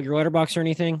 you want to plug your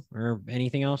Letterboxd or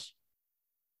anything else?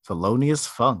 Felonious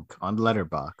Funk on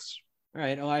Letterboxd. All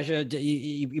right, Elijah,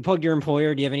 you plugged your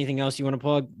employer. Do you have anything else you want to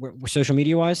plug social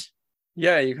media wise?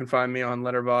 Yeah, you can find me on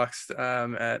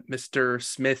Letterboxd at Mr.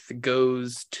 Smith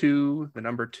Goes to the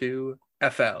number 2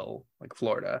 FL, like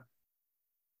Florida.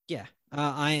 Yeah.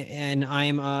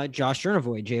 I'm Josh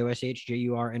Jurnovoy,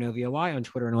 JoshJurnovoy on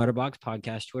Twitter and Letterboxd.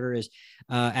 Podcast Twitter is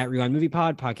at Rewind Movie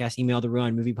Pod. Podcast email the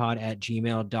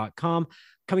rewindmoviepod@gmail.com.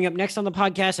 Coming up next on the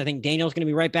podcast, I think Daniel's going to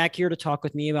be right back here to talk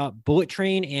with me about Bullet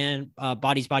Train and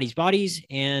Bodies,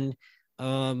 and I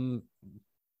don't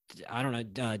know,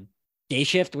 Day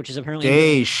Shift, which is apparently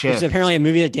a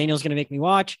movie that Daniel's going to make me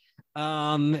watch.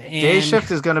 Day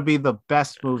Shift is going to be the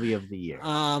best movie of the year.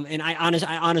 And I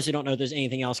honestly don't know if there's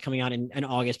anything else coming out in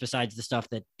August besides the stuff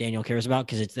that Daniel cares about,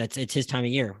 because it's his time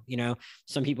of year.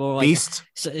 Some people like Beast.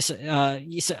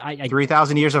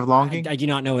 3,000 Years of Longing. I do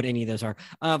not know what any of those are.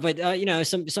 But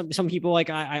some people like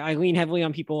I lean heavily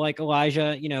on people like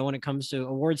Elijah. When it comes to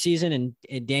award season,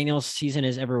 and Daniel's season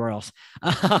is everywhere else.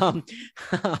 So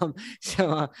I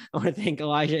want to thank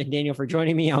Elijah and Daniel for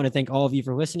joining me. I want to thank all of you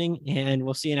for listening, and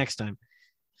we'll see you next time.